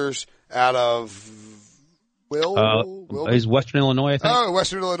Saunders out of he's Western Illinois, I think. Oh,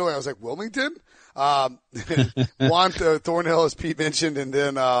 Western Illinois. I was like, Wilmington? Juan Thornhill, as Pete mentioned, and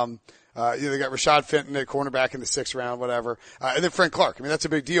then, they got Rashad Fenton at cornerback in the 6th round, whatever. And then Frank Clark. I mean, that's a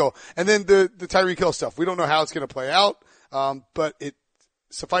big deal. And then the Tyreek Hill stuff. We don't know how it's going to play out. But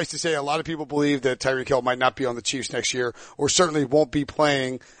suffice to say, a lot of people believe that Tyreek Hill might not be on the Chiefs next year, or certainly won't be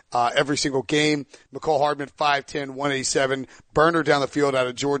playing every single game. McCole Hardman, 5'10", 187, burner down the field out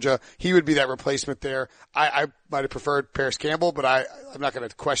of Georgia. He would be that replacement there. I might have preferred Paris Campbell, but I'm not going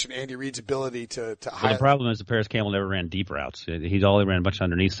to question Andy Reid's ability to hire. The problem is that Paris Campbell never ran deep routes. He's only ran a bunch of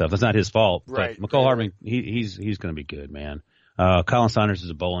underneath stuff. That's not his fault. Right. But McCole Hardman, he's going to be good, man. Colin Saunders is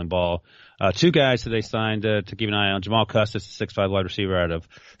a bowling ball. Two guys that they signed to keep an eye on. Jamal Custis, a 6'5" wide receiver out of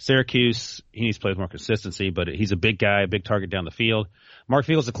Syracuse. He needs to play with more consistency, but he's a big guy, a big target down the field. Mark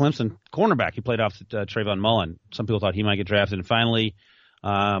Fields, a Clemson cornerback. He played off Trayvon Mullen. Some people thought he might get drafted. And finally,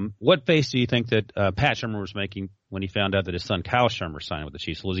 what face do you think that Pat Shurmur was making when he found out that his son Kyle Shurmur signed with the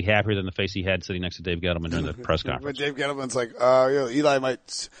Chiefs? Was he happier than the face he had sitting next to Dave Gettleman during the press conference? When Dave Gettleman's like,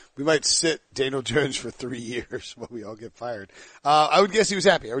 we might sit Daniel Jones for 3 years while we all get fired. I would guess he was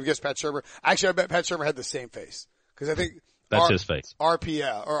happy. I would guess Pat Shurmur. Actually, I bet Pat Shurmur had the same face. Cause I think that's his face.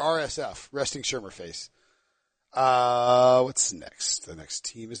 RPF or RSF, resting Shurmur face. What's next? The next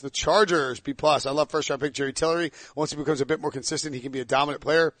team is the Chargers. B+. I love first round pick Jerry Tillery. Once he becomes a bit more consistent, he can be a dominant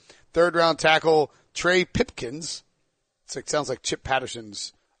player. Third round tackle Trey Pipkins. Sounds like Chip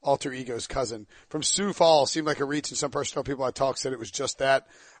Patterson's alter ego's cousin from Sioux Falls. Seemed like a reach, and some personnel people I talked said it was just that.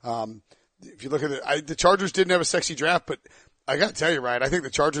 If you look at it, the Chargers didn't have a sexy draft, but I gotta tell you, Ryan, I think the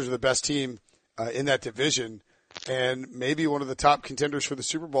Chargers are the best team, in that division. And maybe one of the top contenders for the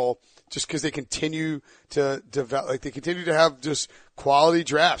Super Bowl, just because they continue to develop, like they continue to have just quality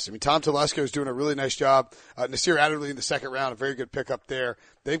drafts. I mean, Tom Telesco is doing a really nice job. Nasir Adderley in the second round, a very good pickup there.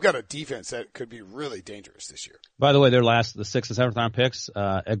 They've got a defense that could be really dangerous this year. By the way, the 6th and 7th round picks,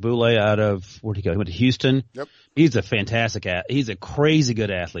 Egbule out of, where'd he go? He went to Houston. Yep. He's a fantastic he's a crazy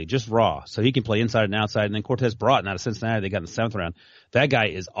good athlete, just raw. So he can play inside and outside. And then Cortez Broughton out of Cincinnati, they got in the 7th round. That guy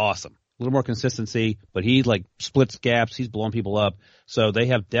is awesome. A little more consistency, but he like splits gaps. He's blowing people up. So they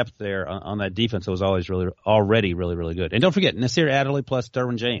have depth there on that defense. That was already really good. And don't forget Nasir Adderley plus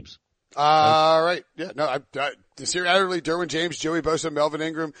Derwin James. Right. Yeah. No, Nasir Adderley, Derwin James, Joey Bosa, Melvin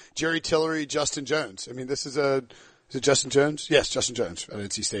Ingram, Jerry Tillery, Justin Jones. I mean, is it Justin Jones? Yes, Justin Jones at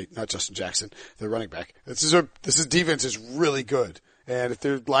NC State, not Justin Jackson, the running back. This defense is really good. And if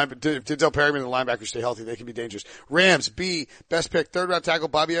Denzel Perryman and the linebackers stay healthy, they can be dangerous. Rams, B, best pick, third round tackle,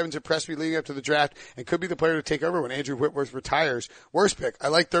 Bobby Evans impressed me leading up to the draft and could be the player to take over when Andrew Whitworth retires. Worst pick, I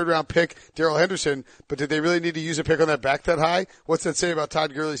like third round pick, Darrell Henderson, but did they really need to use a pick on that back that high? What's that say about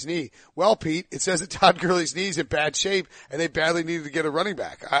Todd Gurley's knee? Well, Pete, it says that Todd Gurley's knee is in bad shape and they badly needed to get a running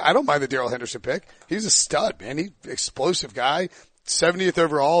back. I don't mind the Darrell Henderson pick. He's a stud, man. He's an explosive guy. 70th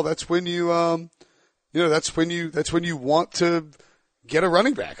overall. That's when that's when you want to get a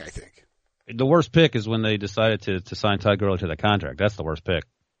running back, I think. The worst pick is when they decided to sign Todd Gurley to that contract. That's the worst pick.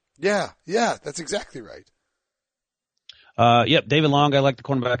 Yeah, that's exactly right. Yep, David Long, I like the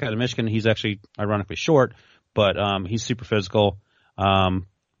cornerback out of Michigan. He's actually ironically short, but he's super physical.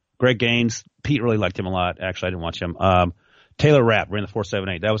 Greg Gaines, Pete really liked him a lot. Actually, I didn't watch him. Taylor Rapp ran the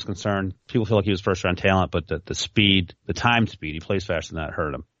 4.78. That was concerned. People feel like he was first round talent, but the speed, the time speed, he plays faster than that,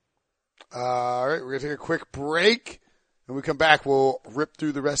 hurt him. All right, we're going to take a quick break. When we come back, we'll rip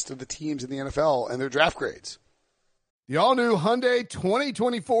through the rest of the teams in the NFL and their draft grades. The all-new Hyundai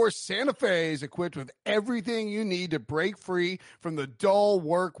 2024 Santa Fe is equipped with everything you need to break free from the dull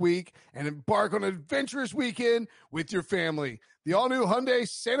work week and embark on an adventurous weekend with your family. The all-new Hyundai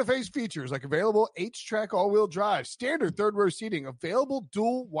Santa Fe's features like available H-Track all-wheel drive, standard third-row seating, available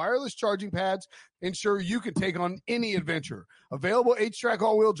dual wireless charging pads, ensure you can take on any adventure. Available H-Track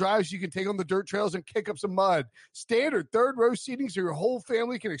all-wheel drives, you can take on the dirt trails and kick up some mud. Standard third-row seating so your whole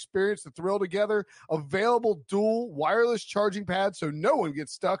family can experience the thrill together. Available dual wireless charging pads so no one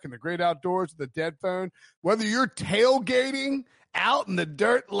gets stuck in the great outdoors with a dead phone. Whether you're tailgating out in the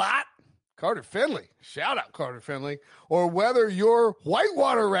dirt lot, Carter Finley, shout out Carter Finley, or whether you're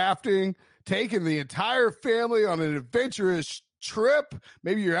whitewater rafting, taking the entire family on an adventurous trip,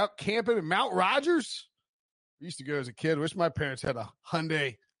 maybe you're out camping in Mount Rogers. I used to go as a kid. Wish my parents had a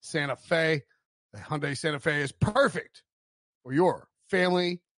Hyundai Santa Fe. The Hyundai Santa Fe is perfect for your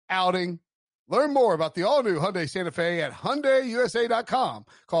family outing. Learn more about the all-new Hyundai Santa Fe at HyundaiUSA.com.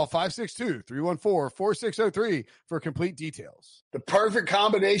 Call 562-314-4603 for complete details. The perfect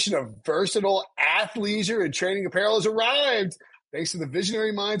combination of versatile athleisure and training apparel has arrived. Thanks to the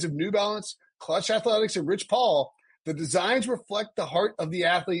visionary minds of New Balance, Clutch Athletics, and Rich Paul, the designs reflect the heart of the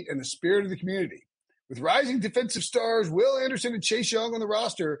athlete and the spirit of the community. With rising defensive stars Will Anderson and Chase Young on the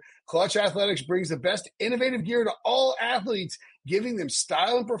roster, Clutch Athletics brings the best innovative gear to all athletes, giving them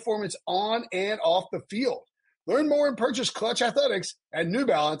style and performance on and off the field. Learn more and purchase Clutch Athletics at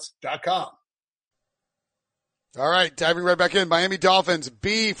NewBalance.com. All right, diving right back in. Miami Dolphins,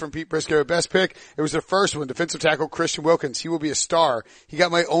 B from Pete Prisco, best pick. It was their first one, defensive tackle Christian Wilkins. He will be a star. He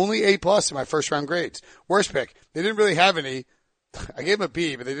got my only A+ in my first round grades. Worst pick. They didn't really have any. I gave him a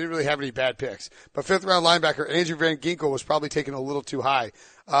B, but they didn't really have any bad picks. But fifth round linebacker Andrew Van Ginkel was probably taken a little too high.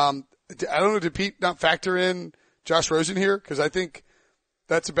 I don't know, did Pete not factor in Josh Rosen here? Because I think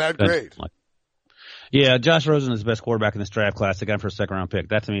that's a bad grade. Yeah, Josh Rosen is the best quarterback in this draft class. They got him for a second-round pick.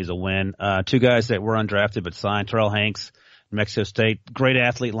 That, to me, is a win. Two guys that were undrafted but signed. Terrell Hanks, Mexico State. Great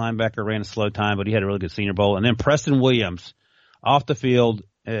athlete, linebacker, ran a slow time, but he had a really good Senior Bowl. And then Preston Williams, off the field,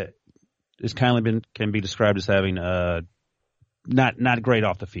 can be described as having not great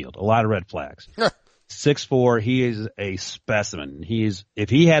off the field. A lot of red flags. 6'4", he is a specimen. If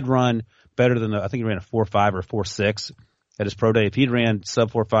he had run better than I think he ran a 4.5 or 4.6 at his pro day. If he'd ran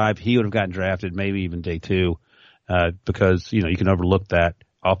sub 4.5, he would have gotten drafted maybe even day 2, because you can overlook that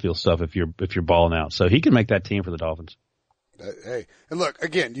off field stuff if you're balling out. So he can make that team for the Dolphins. Hey, and look,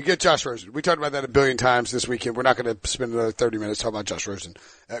 again, you get Josh Rosen. We talked about that a billion times this weekend. We're not going to spend another 30 minutes talking about Josh Rosen.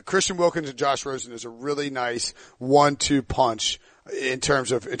 Christian Wilkins and Josh Rosen is a really nice 1-2 punch in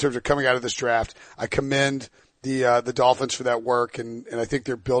terms of coming out of this draft. I commend the Dolphins for that work, and I think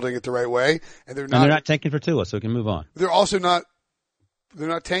they're building it the right way. And they're not tanking for Tua, so we can move on. They're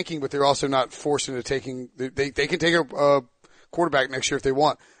not tanking, but they're also not forced into taking. They can take a quarterback next year if they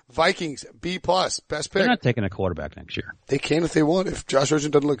want. Vikings, B+, best pick. They're not taking a quarterback next year. They can if they want, if Josh Rosen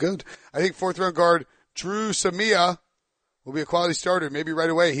doesn't look good. I think 4th-round guard Drew Samia will be a quality starter, maybe right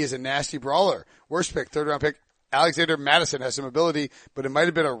away. He is a nasty brawler. Worst pick, 3rd-round pick. Alexander Madison has some ability, but it might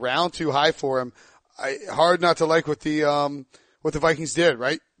have been a round too high for him. Hard not to like what the Vikings did,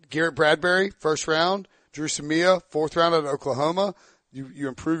 right? Garrett Bradbury, 1st round. Drew Samia, 4th round out of Oklahoma. You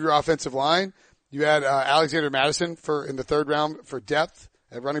improve your offensive line. You had Alexander Madison in the 3rd round for depth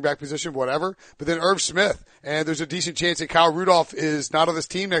at running back position, whatever. But then Irv Smith, and there's a decent chance that Kyle Rudolph is not on this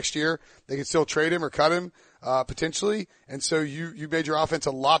team next year. They can still trade him or cut him, potentially. And so you made your offense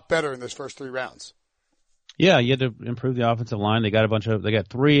a lot better in those first 3 rounds. Yeah, you had to improve the offensive line. They got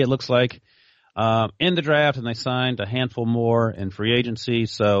 3, it looks like, in the draft, and they signed a handful more in free agency.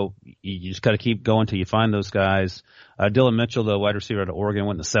 So you just got to keep going till you find those guys. Dylan Mitchell, the wide receiver out of Oregon,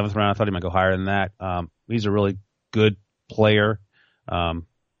 went in the 7th round. I thought he might go higher than that. He's a really good player.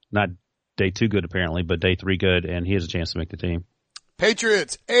 Not day 2 good apparently, but day 3 good, and he has a chance to make the team.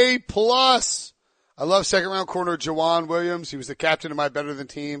 Patriots, A+. I love 2nd-round corner Jawan Williams. He was the captain of my better than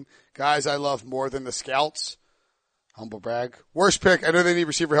team. Guys I love more than the scouts. Humble brag. Worst pick, I know they need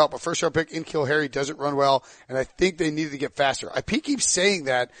receiver help, but 1st-round pick, N'Keal Harry doesn't run well, and I think they needed to get faster. Pete keeps saying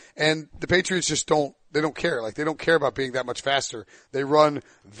that, and the Patriots just don't care. Like, they don't care about being that much faster. They run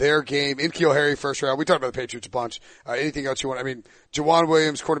their game. N'Keal Harry, 1st round. We talked about the Patriots a bunch. Anything else you want? I mean, Jawan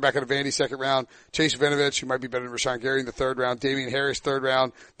Williams, quarterback out of Vandy, 2nd round. Chase Vinovich, who might be better than Rashawn Gary in the 3rd round. Damian Harris, 3rd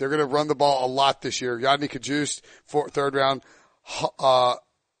round. They're going to run the ball a lot this year. Yadni Kajust, 3rd round.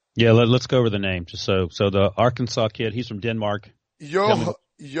 Yeah, let's go over the name. Just so the Arkansas kid, he's from Denmark.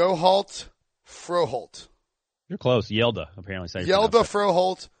 Johalt Froholt. You're close. Yelda, apparently. Yelda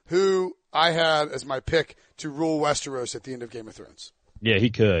Froholt, who I had as my pick to rule Westeros at the end of Game of Thrones. Yeah, he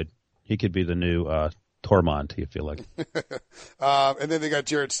could. He could be the new Tormund, you feel like. And then they got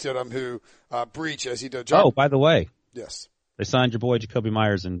Jared Stidham, who Breach, as he did. John. Oh, by the way. Yes. They signed your boy Jacoby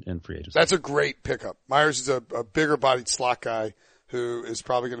Myers in free agency. That's a great pickup. Myers is a bigger-bodied slot guy who is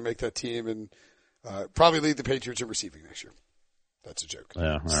probably going to make that team and probably lead the Patriots in receiving next year. That's a joke.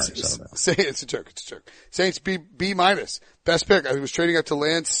 Yeah, all right. It's a joke. It's a joke. Saints B-. Best pick. I was trading up to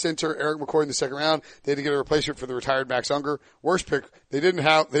Lance Center, Eric McCoy in the 2nd round. They had to get a replacement for the retired Max Unger. Worst pick. They didn't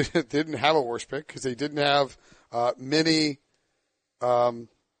have a worst pick because they didn't have many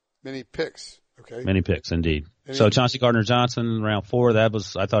picks. Okay. Many picks, indeed. So Chauncey Gardner-Johnson, round 4.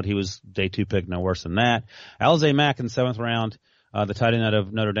 I thought he was day 2 pick, no worse than that. Alize Mack in the 7th round, the tight end out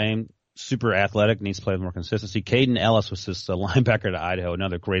of Notre Dame. Super athletic, needs to play with more consistency. Caden Ellis was just a linebacker to Idaho,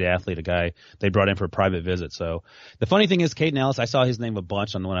 another great athlete, a guy they brought in for a private visit. So the funny thing is, Caden Ellis, I saw his name a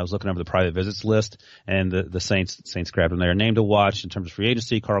bunch when I was looking over the private visits list, and the Saints grabbed him there. Name to watch in terms of free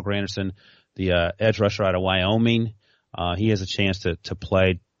agency, Carl Granderson, the edge rusher out of Wyoming. He has a chance to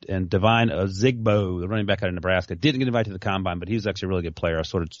play. And Divine Zigbo, the running back out of Nebraska, didn't get invited to the Combine, but he's actually a really good player. I was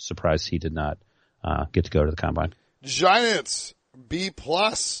sort of surprised he did not get to go to the Combine. Giants, B+.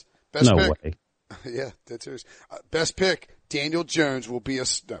 Best no pick. way. Yeah, that's serious. Best pick, Daniel Jones will be I'm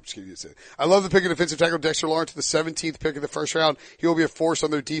just kidding. I love the pick of defensive tackle Dexter Lawrence, the 17th pick of the 1st round. He will be a force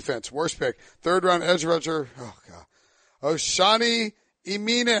on their defense. Worst pick, 3rd round edge rusher. Oh God. Oshane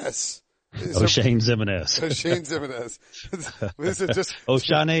Jimenez. O'Shane Zimenez. O'Shane Zimenez. This is just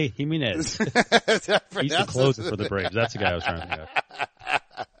Oshane Jimenez. He's the closer for the Braves. That's the guy I was trying to think of.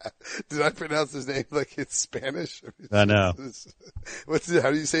 Did I pronounce his name like it's Spanish? I know.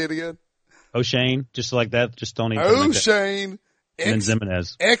 How do you say it again? O'Shane, just like that. Just don't even. O'Shane. And then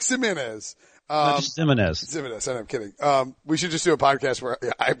Zimenez. Jimenez. Just Zimenez. Zimenez. I'm kidding. We should just do a podcast where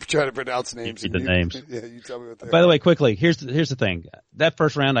I try to pronounce names. You names. Yeah, you tell me what they By the way, quickly, here's the thing. That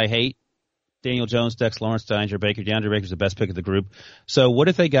 1st round I hate. Daniel Jones, Dex Lawrence, DeAndre Baker. DeAndre Baker's the best pick of the group. So what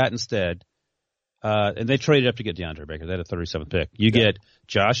if they got instead, and they traded up to get DeAndre Baker. They had a 37th pick. You get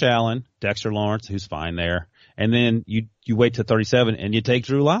Josh Allen, Dexter Lawrence, who's fine there, and then you wait to 37 and you take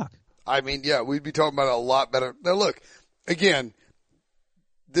Drew Lock. I mean, yeah, we'd be talking about it a lot better. Now look, again,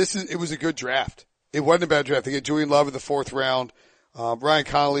 it was a good draft. It wasn't a bad draft. They get Julian Love in the 4th round. Ryan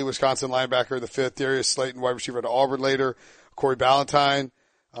Connolly, Wisconsin linebacker, the 5th. Darius Slayton, wide receiver to Auburn later. Corey Ballantyne.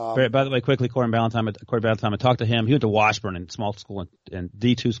 By the way, quickly, Corey Ballantyne, I talked to him. He went to Washburn in small school and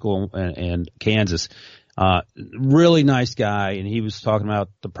D2 school in Kansas. Really nice guy, and he was talking about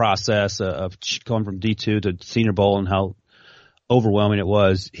the process of going from D2 to Senior Bowl and how overwhelming it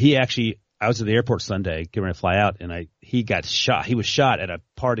was. I was at the airport Sunday getting ready to fly out, and he got shot. He was shot at a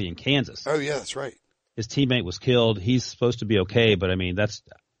party in Kansas. Oh yeah, that's right. His teammate was killed. He's supposed to be okay, but I mean, that's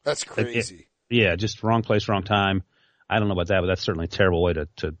crazy. Just wrong place, wrong time. I don't know about that, but that's certainly a terrible way to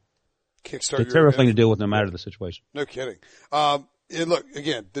kickstart. It's a terrible thing to deal with no matter the situation. No kidding. And look,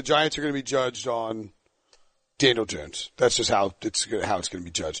 again, the Giants are going to be judged on Daniel Jones. That's just how it's going to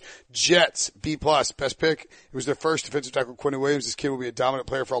be judged. Jets, B+, best pick. It was their first defensive tackle, Quentin Williams. This kid will be a dominant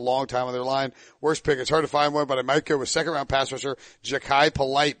player for a long time on their line. Worst pick. It's hard to find one, but I might go with 2nd round pass rusher, Ja'Kai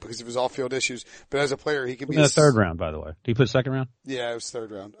Polite, because of his off-field issues. But as a player, he can be in the 3rd round, by the way. Did he put 2nd round? Yeah, it was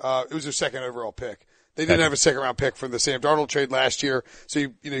 3rd round. It was their 2nd overall pick. They didn't have a 2nd round pick from the Sam Darnold trade last year, so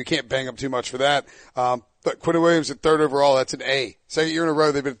you can't bang them too much for that. But Quentin Williams at 3rd overall, that's an A. 2nd year in a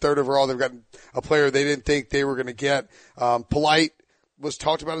row, they've been 3rd overall. They've gotten a player they didn't think they were going to get. Polite was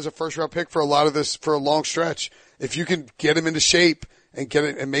talked about as a 1st round pick for a lot of this, for a long stretch. If you can get him into shape and get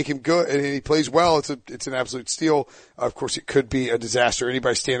it and make him good and he plays well, it's an absolute steal. Of course, it could be a disaster.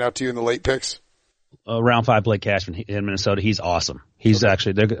 Anybody stand out to you in the late picks? Round 5, Blake Cashman in Minnesota. He's awesome. He's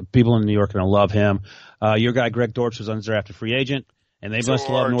people in New York are going to love him. Your guy, Greg Dortch, was undrafted free agent, and they must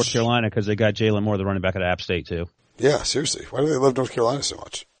love North Carolina because they got Jalen Moore, the running back at App State, too. Yeah, seriously. Why do they love North Carolina so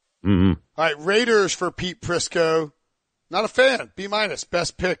much? Mm-hmm. All right, Raiders for Pete Prisco. Not a fan. B-.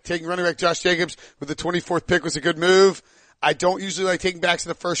 Best pick. Taking running back Josh Jacobs with the 24th pick was a good move. I don't usually like taking backs in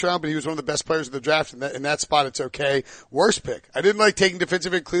the 1st round, but he was one of the best players in the draft. In that spot, it's okay. Worst pick. I didn't like taking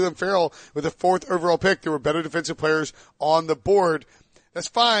defensive end Cleveland Farrell with the 4th overall pick. There were better defensive players on the board. That's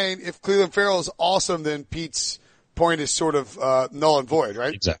fine. If Cleveland Farrell is awesome, then Pete's point is sort of null and void,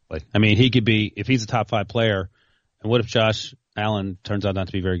 right? Exactly. I mean, he could be, if he's a top 5 player, and what if Josh Allen turns out not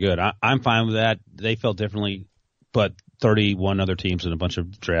to be very good? I'm fine with that. They felt differently, but 31 other teams and a bunch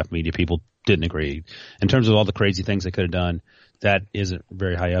of draft media people didn't agree. In terms of all the crazy things they could have done, that isn't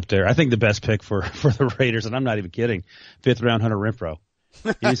very high up there. I think the best pick for the Raiders, and I'm not even kidding, 5th round Hunter Renfrow.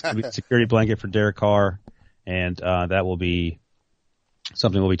 He's going to be a security blanket for Derek Carr, and that will be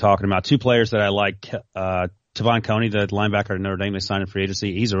something we'll be talking about. 2 players that I like, Tavon Coney, the linebacker at Notre Dame, they signed in free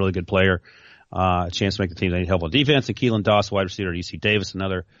agency. He's a really good player. A chance to make the team. They need help on defense. And Keelan Doss, wide receiver at UC Davis,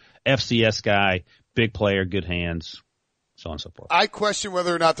 another FCS guy, big player, good hands, so on and so forth. I question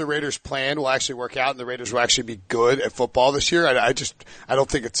whether or not the Raiders' plan will actually work out and the Raiders will actually be good at football this year. I don't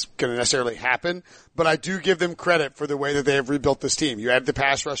think it's going to necessarily happen, but I do give them credit for the way that they have rebuilt this team. You add the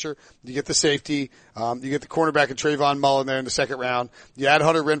pass rusher, you get the safety, you get the cornerback and Trayvon Mullen there in the 2nd round. You add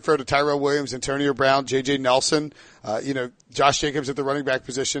Hunter Renfrow to Tyrell Williams, Antonio Brown, J.J. Nelson, Josh Jacobs at the running back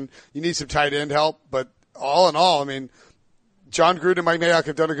position. You need some tight end help, but all in all, I mean, John Gruden and Mike Mayock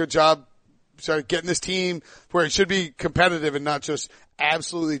have done a good job getting this team where it should be competitive and not just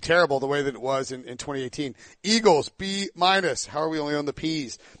absolutely terrible the way that it was in 2018. Eagles, B-. How are we only on the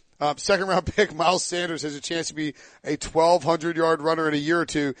P's? 2nd round pick, Miles Sanders has a chance to be a 1,200-yard runner in a year or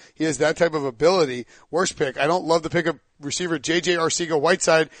two. He has that type of ability. Worst pick. I don't love the pick of receiver J.J.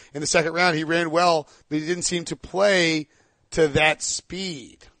 Arcega-Whiteside in the 2nd round. He ran well, but he didn't seem to play to that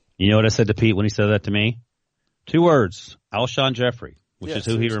speed. You know what I said to Pete when he said that to me? 2 words, Alshon Jeffrey, which is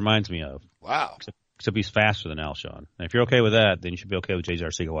who he reminds me of. Wow. Except he's faster than Alshon. And if you're okay with that, then you should be okay with J.J.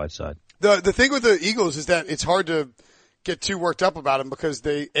 Arcega-Whiteside. The thing with the Eagles is that it's hard to get too worked up about them because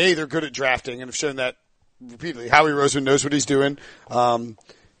they're good at drafting and have shown that repeatedly. Howie Roseman knows what he's doing.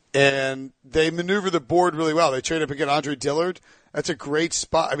 And they maneuver the board really well. They trade up and get Andre Dillard. That's a great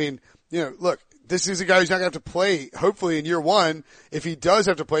spot. I mean, look, this is a guy who's not going to have to play, hopefully, in year 1. If he does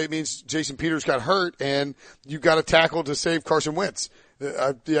have to play, it means Jason Peters got hurt and you've got to tackle to save Carson Wentz. You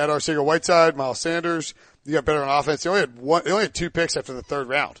had Arcega-Whiteside, Miles Sanders. You got better on offense. They only had 2 picks after the 3rd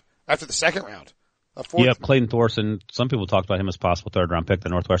round, after the 2nd round. Clayton Thorson. Some people talked about him as possible 3rd round pick, the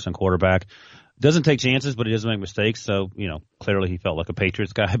Northwestern quarterback. Doesn't take chances, but he doesn't make mistakes. So, clearly he felt like a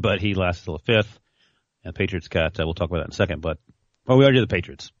Patriots guy, but he lasted till the 5th. And the Patriots got, we'll talk about that in a second, but we already did the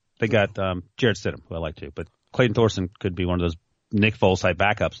Patriots. They got, Jarrett Stidham, who I like too, but Clayton Thorson could be one of those Nick Foles type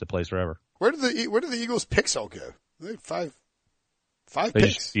backups that plays forever. Where did the Eagles picks all go? They had five they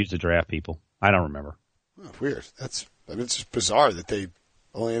picks. Just used to draft people. I don't remember. Oh, weird. It's just bizarre that they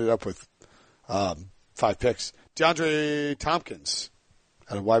only ended up with 5 picks. DeAndre Tompkins,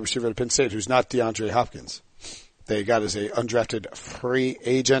 out of wide receiver at Penn State, who's not DeAndre Hopkins. They got as a undrafted free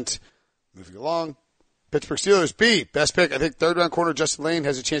agent. Moving along. Pittsburgh Steelers, B, best pick. I think third-round corner Justin Lane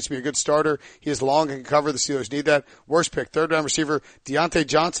has a chance to be a good starter. He is long and can cover. The Steelers need that. Worst pick, third-round receiver Deontay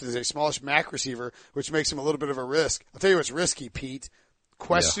Johnson is a smallish MAC receiver, which makes him a little bit of a risk. I'll tell you what's risky, Pete.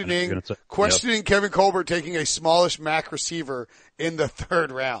 Questioning Kevin Colbert taking a smallish MAC receiver in the third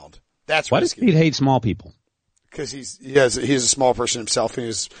round. That's Why risky. does Pete hate small people? Because he's a small person himself, and he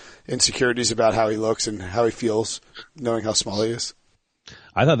has insecurities about how he looks and how he feels, knowing how small he is.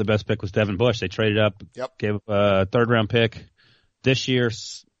 I thought the best pick was Devin Bush. They traded up, gave up a third-round pick this year,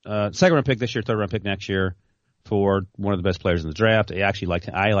 second-round pick this year, third-round pick next year for one of the best players in the draft.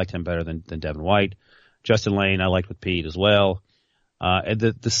 I liked him better than Devin White. Justin Lane I liked with Pete as well. And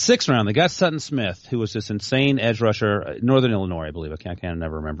the sixth round, they got Sutton Smith, who was this insane edge rusher, Northern Illinois, I believe. I can't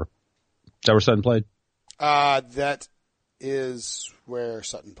never remember. Is that where Sutton played? That is where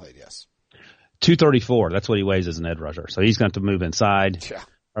Sutton played, yes. 234. That's what he weighs as an edge rusher. So he's going to move inside. Yeah.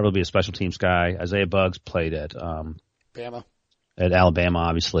 Probably be a special teams guy. Isaiah Buggs played at Bama. At Alabama,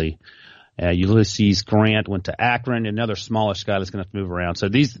 obviously. Ulysses Grant went to Akron, another smallish guy that's going to have to move around. So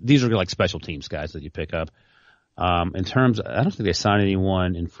these are like special teams guys that you pick up. In terms, I don't think they signed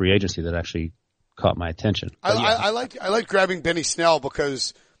anyone in free agency that actually caught my attention. I like grabbing Benny Snell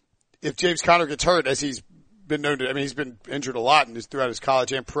because if James Conner gets hurt, as he's been known to, he's been injured a lot throughout his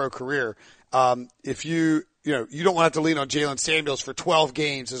college and pro career. If you don't want to have to lean on Jalen Samuels for 12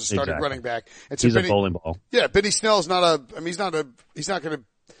 games as a starting running back. And so he's a bowling ball. Yeah, Benny Snell's he's not going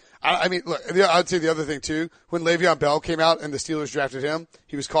to, look, I'd say the other thing too, when Le'Veon Bell came out and the Steelers drafted him,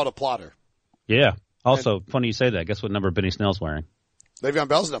 he was called a plotter. Yeah. Also, funny you say that. Guess what number Benny Snell's wearing? Le'Veon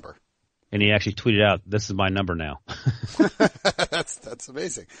Bell's number. And he actually tweeted out, "This is my number now." That's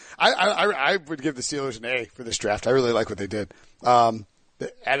amazing. I would give the Steelers an A for this draft. I really like what they did. They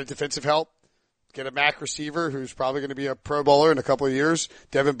added defensive help. Get a MAC receiver who's probably going to be a Pro Bowler in a couple of years.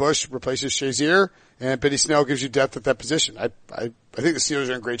 Devin Bush replaces Shazier, and Benny Snell gives you depth at that position. I think the Steelers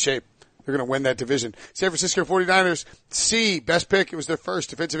are in great shape. They're going to win that division. San Francisco 49ers, C, best pick. It was their first.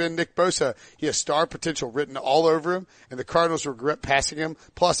 Defensive end Nick Bosa. He has star potential written all over him, and the Cardinals regret passing him.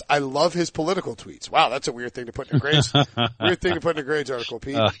 Plus, I love his political tweets. Wow, that's a weird thing to put in a grades. Weird thing to put in a grades article,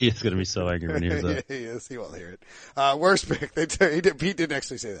 Pete. He's going to be so angry when he hears that. He is. He won't hear it. Worst pick. Pete didn't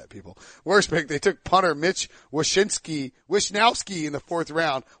actually say that, people. Worst pick. They took punter Mitch Wishnowski in the fourth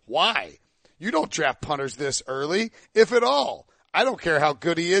round. Why? You don't draft punters this early, if at all. I don't care how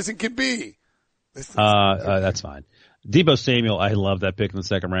good he is and can be. That's fine. Deebo Samuel, I love that pick in the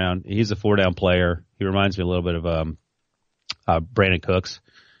second round. He's a 4-down player. He reminds me a little bit of Brandon Cooks.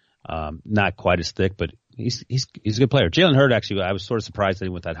 Not quite as thick, but he's a good player. Jalen Hurd, actually, I was sort of surprised that he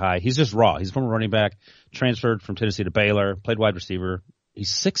went that high. He's just raw. He's from a running back, transferred from Tennessee to Baylor, played wide receiver.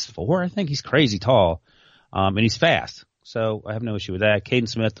 He's 6'4", I think. He's crazy tall, and he's fast. So I have no issue with that. Caden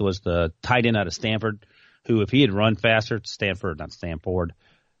Smith was the tight end out of Stanford, who, if he had run faster, Stanford,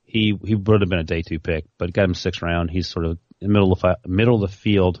 he would have been a day 2 pick, but got him 6th round. He's sort of in middle of the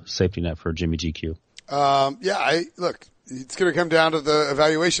field safety net for Jimmy GQ. Look, it's going to come down to the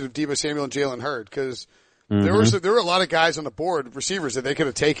evaluation of Deebo Samuel and Jalen Hurd because there were a lot of guys on the board, receivers that they could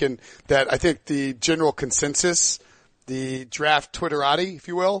have taken that I think the general consensus, the draft Twitterati, if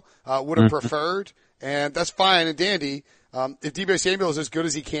you will, would have preferred, and that's fine and dandy. If Deebo Samuel is as good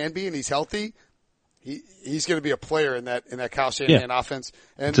as he can be and he's healthy, he's going to be a player in that Kyle Shanahan offense.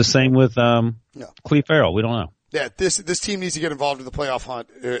 And it's the same with Cleve Farrell. We don't know. Yeah, this team needs to get involved in the playoff hunt,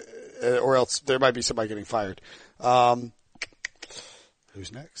 or else there might be somebody getting fired.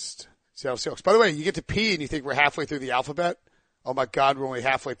 Who's next? Seattle Seahawks. By the way, you get to P and you think we're halfway through the alphabet. Oh my God, we're only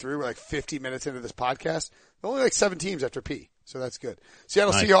halfway through. We're like 50 minutes into this podcast. Only like 7 teams after P, so that's good.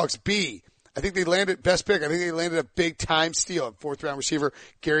 Seattle Seahawks, B. I think they landed best pick. I think they landed a big time steal at 4th round receiver,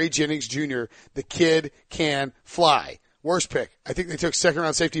 Gary Jennings Jr. The kid can fly. Worst pick. I think they took 2nd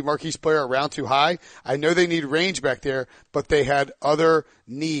round safety Marquise Blair a round too high. I know they need range back there, but they had other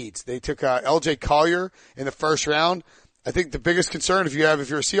needs. They took LJ Collier in the 1st round. I think the biggest concern if you're a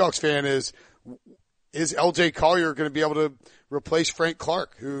Seahawks fan is LJ Collier going to be able to replace Frank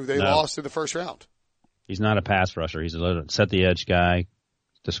Clark, who they lost in the 1st round? He's not a pass rusher. He's a set the edge guy.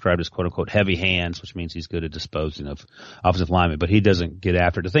 Described as quote-unquote heavy hands, which means he's good at disposing of offensive linemen, but he doesn't get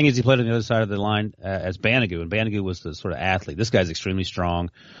after it. The thing is, he played on the other side of the line as Banigou, and Banigou was the sort of athlete. This guy's extremely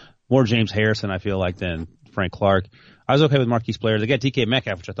strong. More James Harrison, I feel like, than Frank Clark. I was okay with Marquise Blair. They got DK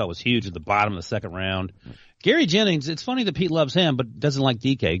Metcalf, which I thought was huge at the bottom of the second round. Gary Jennings, it's funny that Pete loves him, but doesn't like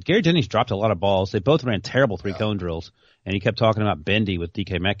DK. Gary Jennings dropped a lot of balls. They both ran terrible three-cone drills, and he kept talking about bendy with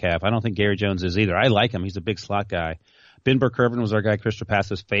DK Metcalf. I don't think Gary Jones is either. I like him. He's a big slot guy. Ben Burke-Irvin was our guy, Chris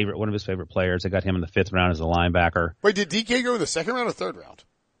Trapasso's one of his favorite players. They got him in the 5th round as a linebacker. Wait, did DK go in the 2nd round or 3rd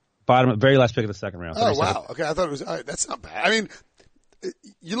round? Very last pick of the 2nd round. Oh, wow. Okay, I thought it was, that's not bad. I mean,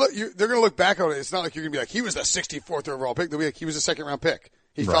 they're going to look back on it. It's not like you're going to be like, he was the 64th overall pick. They'll be like, he was a 2nd round pick.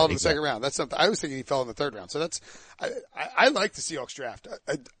 He fell in the 2nd round. That's something. I was thinking he fell in the 3rd round. So I like the Seahawks draft.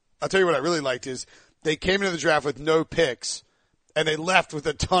 I'll tell you what I really liked is they came into the draft with no picks and they left with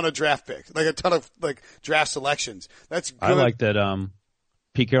a ton of draft picks, like a ton of draft selections. That's good. I like that,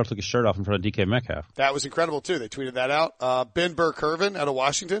 Pete Carroll took his shirt off in front of DK Metcalf. That was incredible too. They tweeted that out. Ben Burke-Irvin out of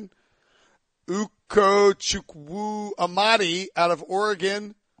Washington. Uko Chukwu Amadi out of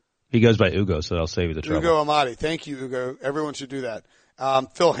Oregon. He goes by Ugo, so I'll save you the trouble. Ugo Amadi. Thank you, Ugo. Everyone should do that.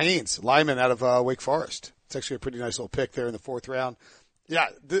 Phil Haynes, lineman out of Wake Forest. It's actually a pretty nice little pick there in the 4th round. Yeah,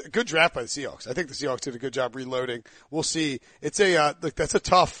 good draft by the Seahawks. I think the Seahawks did a good job reloading. We'll see. It's that's a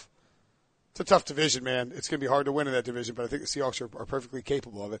tough division, man. It's going to be hard to win in that division, but I think the Seahawks are perfectly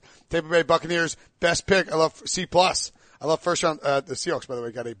capable of it. Tampa Bay Buccaneers, best pick. I love C+. I love 1st round. The Seahawks, by the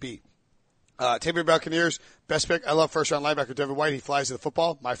way, got a B. Tampa Bay Buccaneers, best pick. I love 1st round linebacker Devin White. He flies to the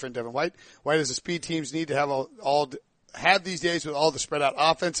football. My friend Devin White. White is the speed teams need to have these days with all the spread out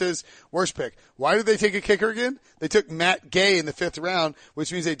offenses. Worst pick. Why did they take a kicker again? They took Matt Gay in the 5th round,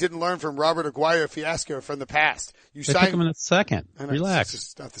 which means they didn't learn from Robert Aguayo fiasco from the past. They took him in the 2nd. Relax.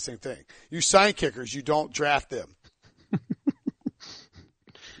 It's not the same thing. You sign kickers. You don't draft them.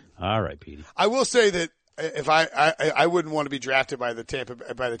 All right, Petey. I will say that if I wouldn't want to be drafted by the Tampa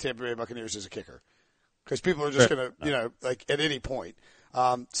Bay Buccaneers as a kicker. Because people are just going to, at any point.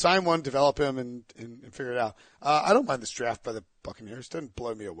 Sign one, develop him, and figure it out. I don't mind this draft by the Buccaneers. It doesn't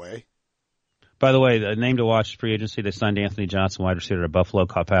blow me away. By the way, the name to watch free agency, they signed Anthony Johnson, wide receiver at Buffalo,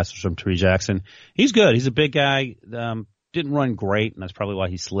 caught passes from Tyree Jackson. He's good. He's a big guy. Didn't run great, and that's probably why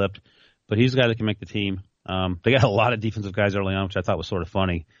he slipped. But he's a guy that can make the team. They got a lot of defensive guys early on, which I thought was sort of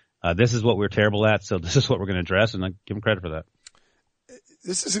funny. This is what we're terrible at, so this is what we're going to address, and I give him credit for that.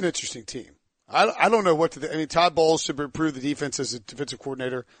 This is an interesting team. I don't know what to think. I mean, Todd Bowles should improve the defense as a defensive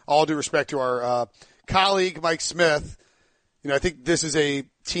coordinator. All due respect to our colleague, Mike Smith. I think this is a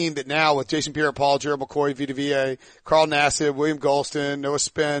team that now with Jason Pierre-Paul, Gerald McCoy, Vita Vea, Carl Nassib, William Golston, Noah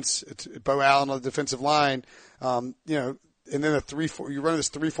Spence, Bo Allen on the defensive line, and then a 3-4, you run this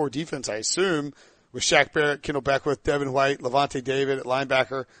 3-4 defense, I assume, with Shaq Barrett, Kendall Beckwith, Devin White, Levante David at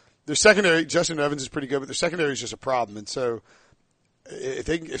linebacker. Their secondary, Justin Evans is pretty good, but their secondary is just a problem. And so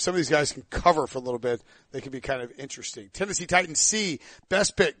if some of these guys can cover for a little bit, they can be kind of interesting. Tennessee Titans C,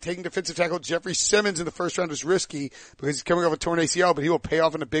 best pick, taking defensive tackle Jeffrey Simmons in the 1st round is risky because he's coming off a torn ACL, but he will pay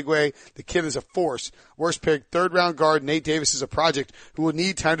off in a big way. The kid is a force. Worst pick, 3rd round guard Nate Davis is a project who will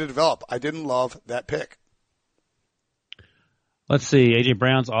need time to develop. I didn't love that pick. Let's see. A.J.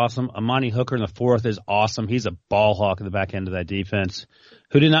 Brown's awesome. Amani Hooker in the 4th is awesome. He's a ball hawk in the back end of that defense.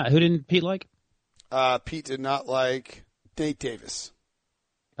 Who didn't Pete like? Pete did not like Nate Davis.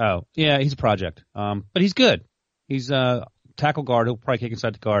 Oh, yeah, he's a project. But he's good. He's tackle guard. He'll probably kick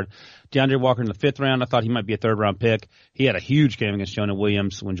inside the guard. DeAndre Walker in the 5th round. I thought he might be a 3rd round pick. He had a huge game against Jonah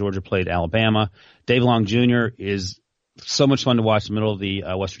Williams when Georgia played Alabama. Dave Long Jr. is so much fun to watch in the middle of the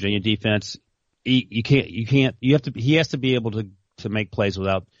West Virginia defense. He has to be able to make plays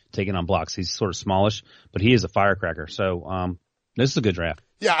without taking on blocks. He's sort of smallish, but he is a firecracker. So, this is a good draft.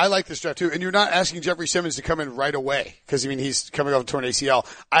 Yeah, I like this draft too. And you're not asking Jeffrey Simmons to come in right away because, he's coming off a torn ACL.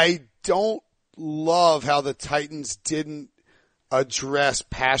 I don't love how the Titans didn't address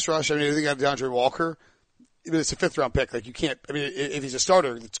pass rush. They got DeAndre Walker, but it's a 5th round pick. You can't, if he's a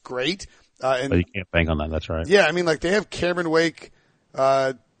starter, that's great. But you can't bank on that. That's right. Yeah, they have Cameron Wake,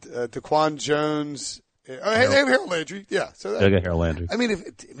 Daquan Jones. They have Harold Landry. Yeah. So they got Harold Landry.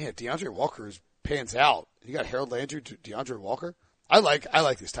 If DeAndre Walker pans out, you got Harold Landry, DeAndre Walker. I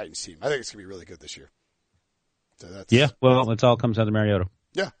like this Titans team. I think it's going to be really good this year. So it all comes down to Mariota.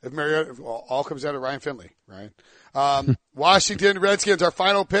 Yeah, if Mariota, all comes out of Ryan Finley, right? Washington Redskins, our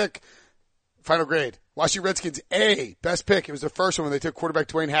final pick, final grade. Washington Redskins A, best pick. It was the first one when they took quarterback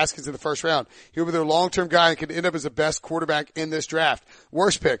Dwayne Haskins in the 1st round. He'll be their long-term guy and could end up as the best quarterback in this draft.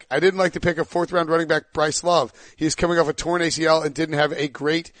 Worst pick. I didn't like the pick of 4th round running back Bryce Love. He's coming off a torn ACL and didn't have a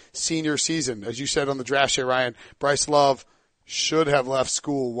great senior season. As you said on the draft show, Ryan, Bryce Love should have left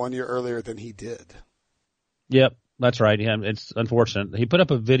school 1 year earlier than he did. Yep. That's right. Yeah, it's unfortunate. He put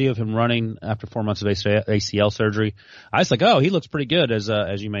up a video of him running after 4 months of ACL surgery. I was like, oh, he looks pretty good. As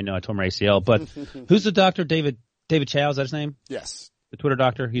you may know, I tore my ACL. But who's the doctor? David Chow, is that his name? Yes. The Twitter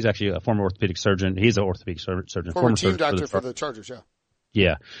doctor. He's actually a former orthopedic surgeon. He's an orthopedic surgeon. Former team doctor for the Chargers, yeah.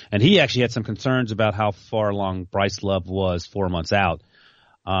 Yeah. And he actually had some concerns about how far along Bryce Love was 4 months out.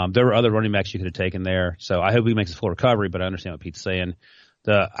 There were other running backs you could have taken there. So I hope he makes a full recovery, but I understand what Pete's saying.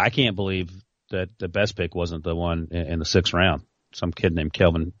 I can't believe that the best pick wasn't the one in the 6th round. Some kid named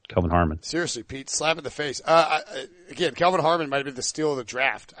Kelvin Harmon. Seriously, Pete, slap in the face. Again, Kelvin Harmon might have been the steal of the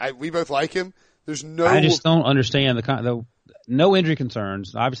draft. We both like him. I just don't understand the no injury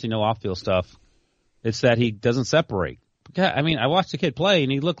concerns, obviously no off-field stuff. It's that he doesn't separate. I mean, I watched the kid play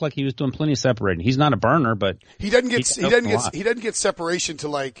and he looked like he was doing plenty of separating. He's not a burner, but he doesn't get separation to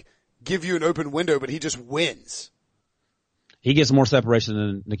like give you an open window, but he just wins. He gets more separation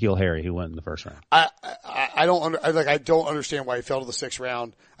than N'Keal Harry, who went in the 1st round. I don't understand why he fell to the 6th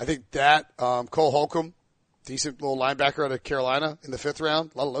round. I think that Cole Holcomb, decent little linebacker out of Carolina in the 5th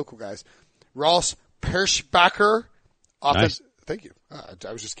round. A lot of local guys. Ross Perschbacher, nice. Thank you.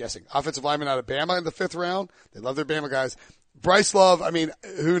 I was just guessing. Offensive lineman out of Bama in the 5th round. They love their Bama guys. Bryce Love, I mean,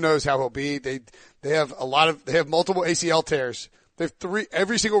 who knows how he'll be. They have multiple ACL tears. They have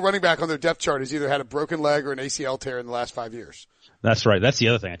every single running back on their depth chart has either had a broken leg or an ACL tear in the last 5 years. That's right. That's the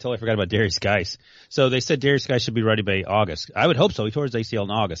other thing. I totally forgot about Darius Geis. So they said Darius Geis should be ready by August. I would hope so. He tore his ACL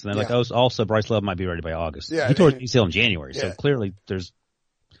in August. And then also Bryce Love might be ready by August. Yeah, he tore his ACL in January. Yeah. So clearly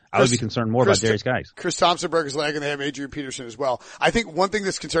I would be concerned more about Darius Geis. Chris Thompson broke his leg and they have Adrian Peterson as well. I think one thing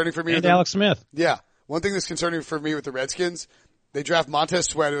that's concerning for me and Alex Smith. Yeah. One thing that's concerning for me with the Redskins, they draft Montez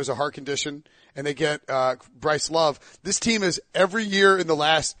Sweat, who has a heart condition, and they get Bryce Love. This team is every year in the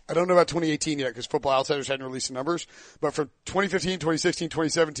last, I don't know about 2018 yet because Football Outsiders hadn't released the numbers, but from 2015, 2016,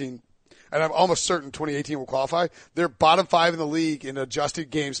 2017, and I'm almost certain 2018 will qualify, they're bottom 5 in the league in adjusted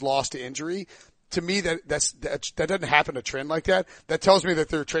games lost to injury. To me, that doesn't happen a trend like that. That tells me that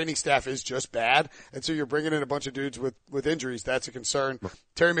their training staff is just bad. And so you're bringing in a bunch of dudes with injuries. That's a concern.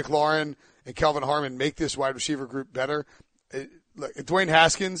 Terry McLaurin and Kelvin Harmon make this wide receiver group better. Look, Dwayne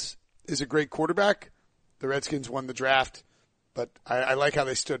Haskins is a great quarterback. The Redskins won the draft, but I like how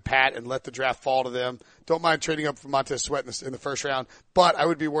they stood pat and let the draft fall to them. Don't mind trading up for Montez Sweat in the 1st round, but I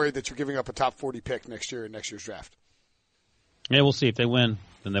would be worried that you're giving up a top 40 pick next year in next year's draft. Yeah, we'll see. If they win,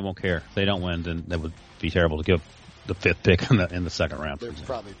 then they won't care. If they don't win, then that would be terrible to give the 5th pick in the 2nd round. They're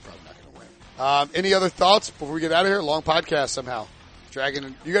probably not going to win. Any other thoughts before we get out of here? Long podcast somehow.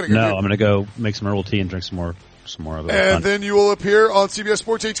 Dragon, you got to go. No, I'm going to go make some herbal tea and drink some more of it. And then you will appear on CBS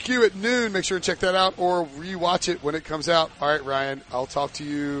Sports HQ at noon. Make sure to check that out or rewatch it when it comes out. All right, Ryan, I'll talk to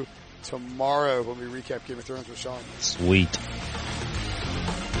you tomorrow when we recap Game of Thrones with Sean. Sweet.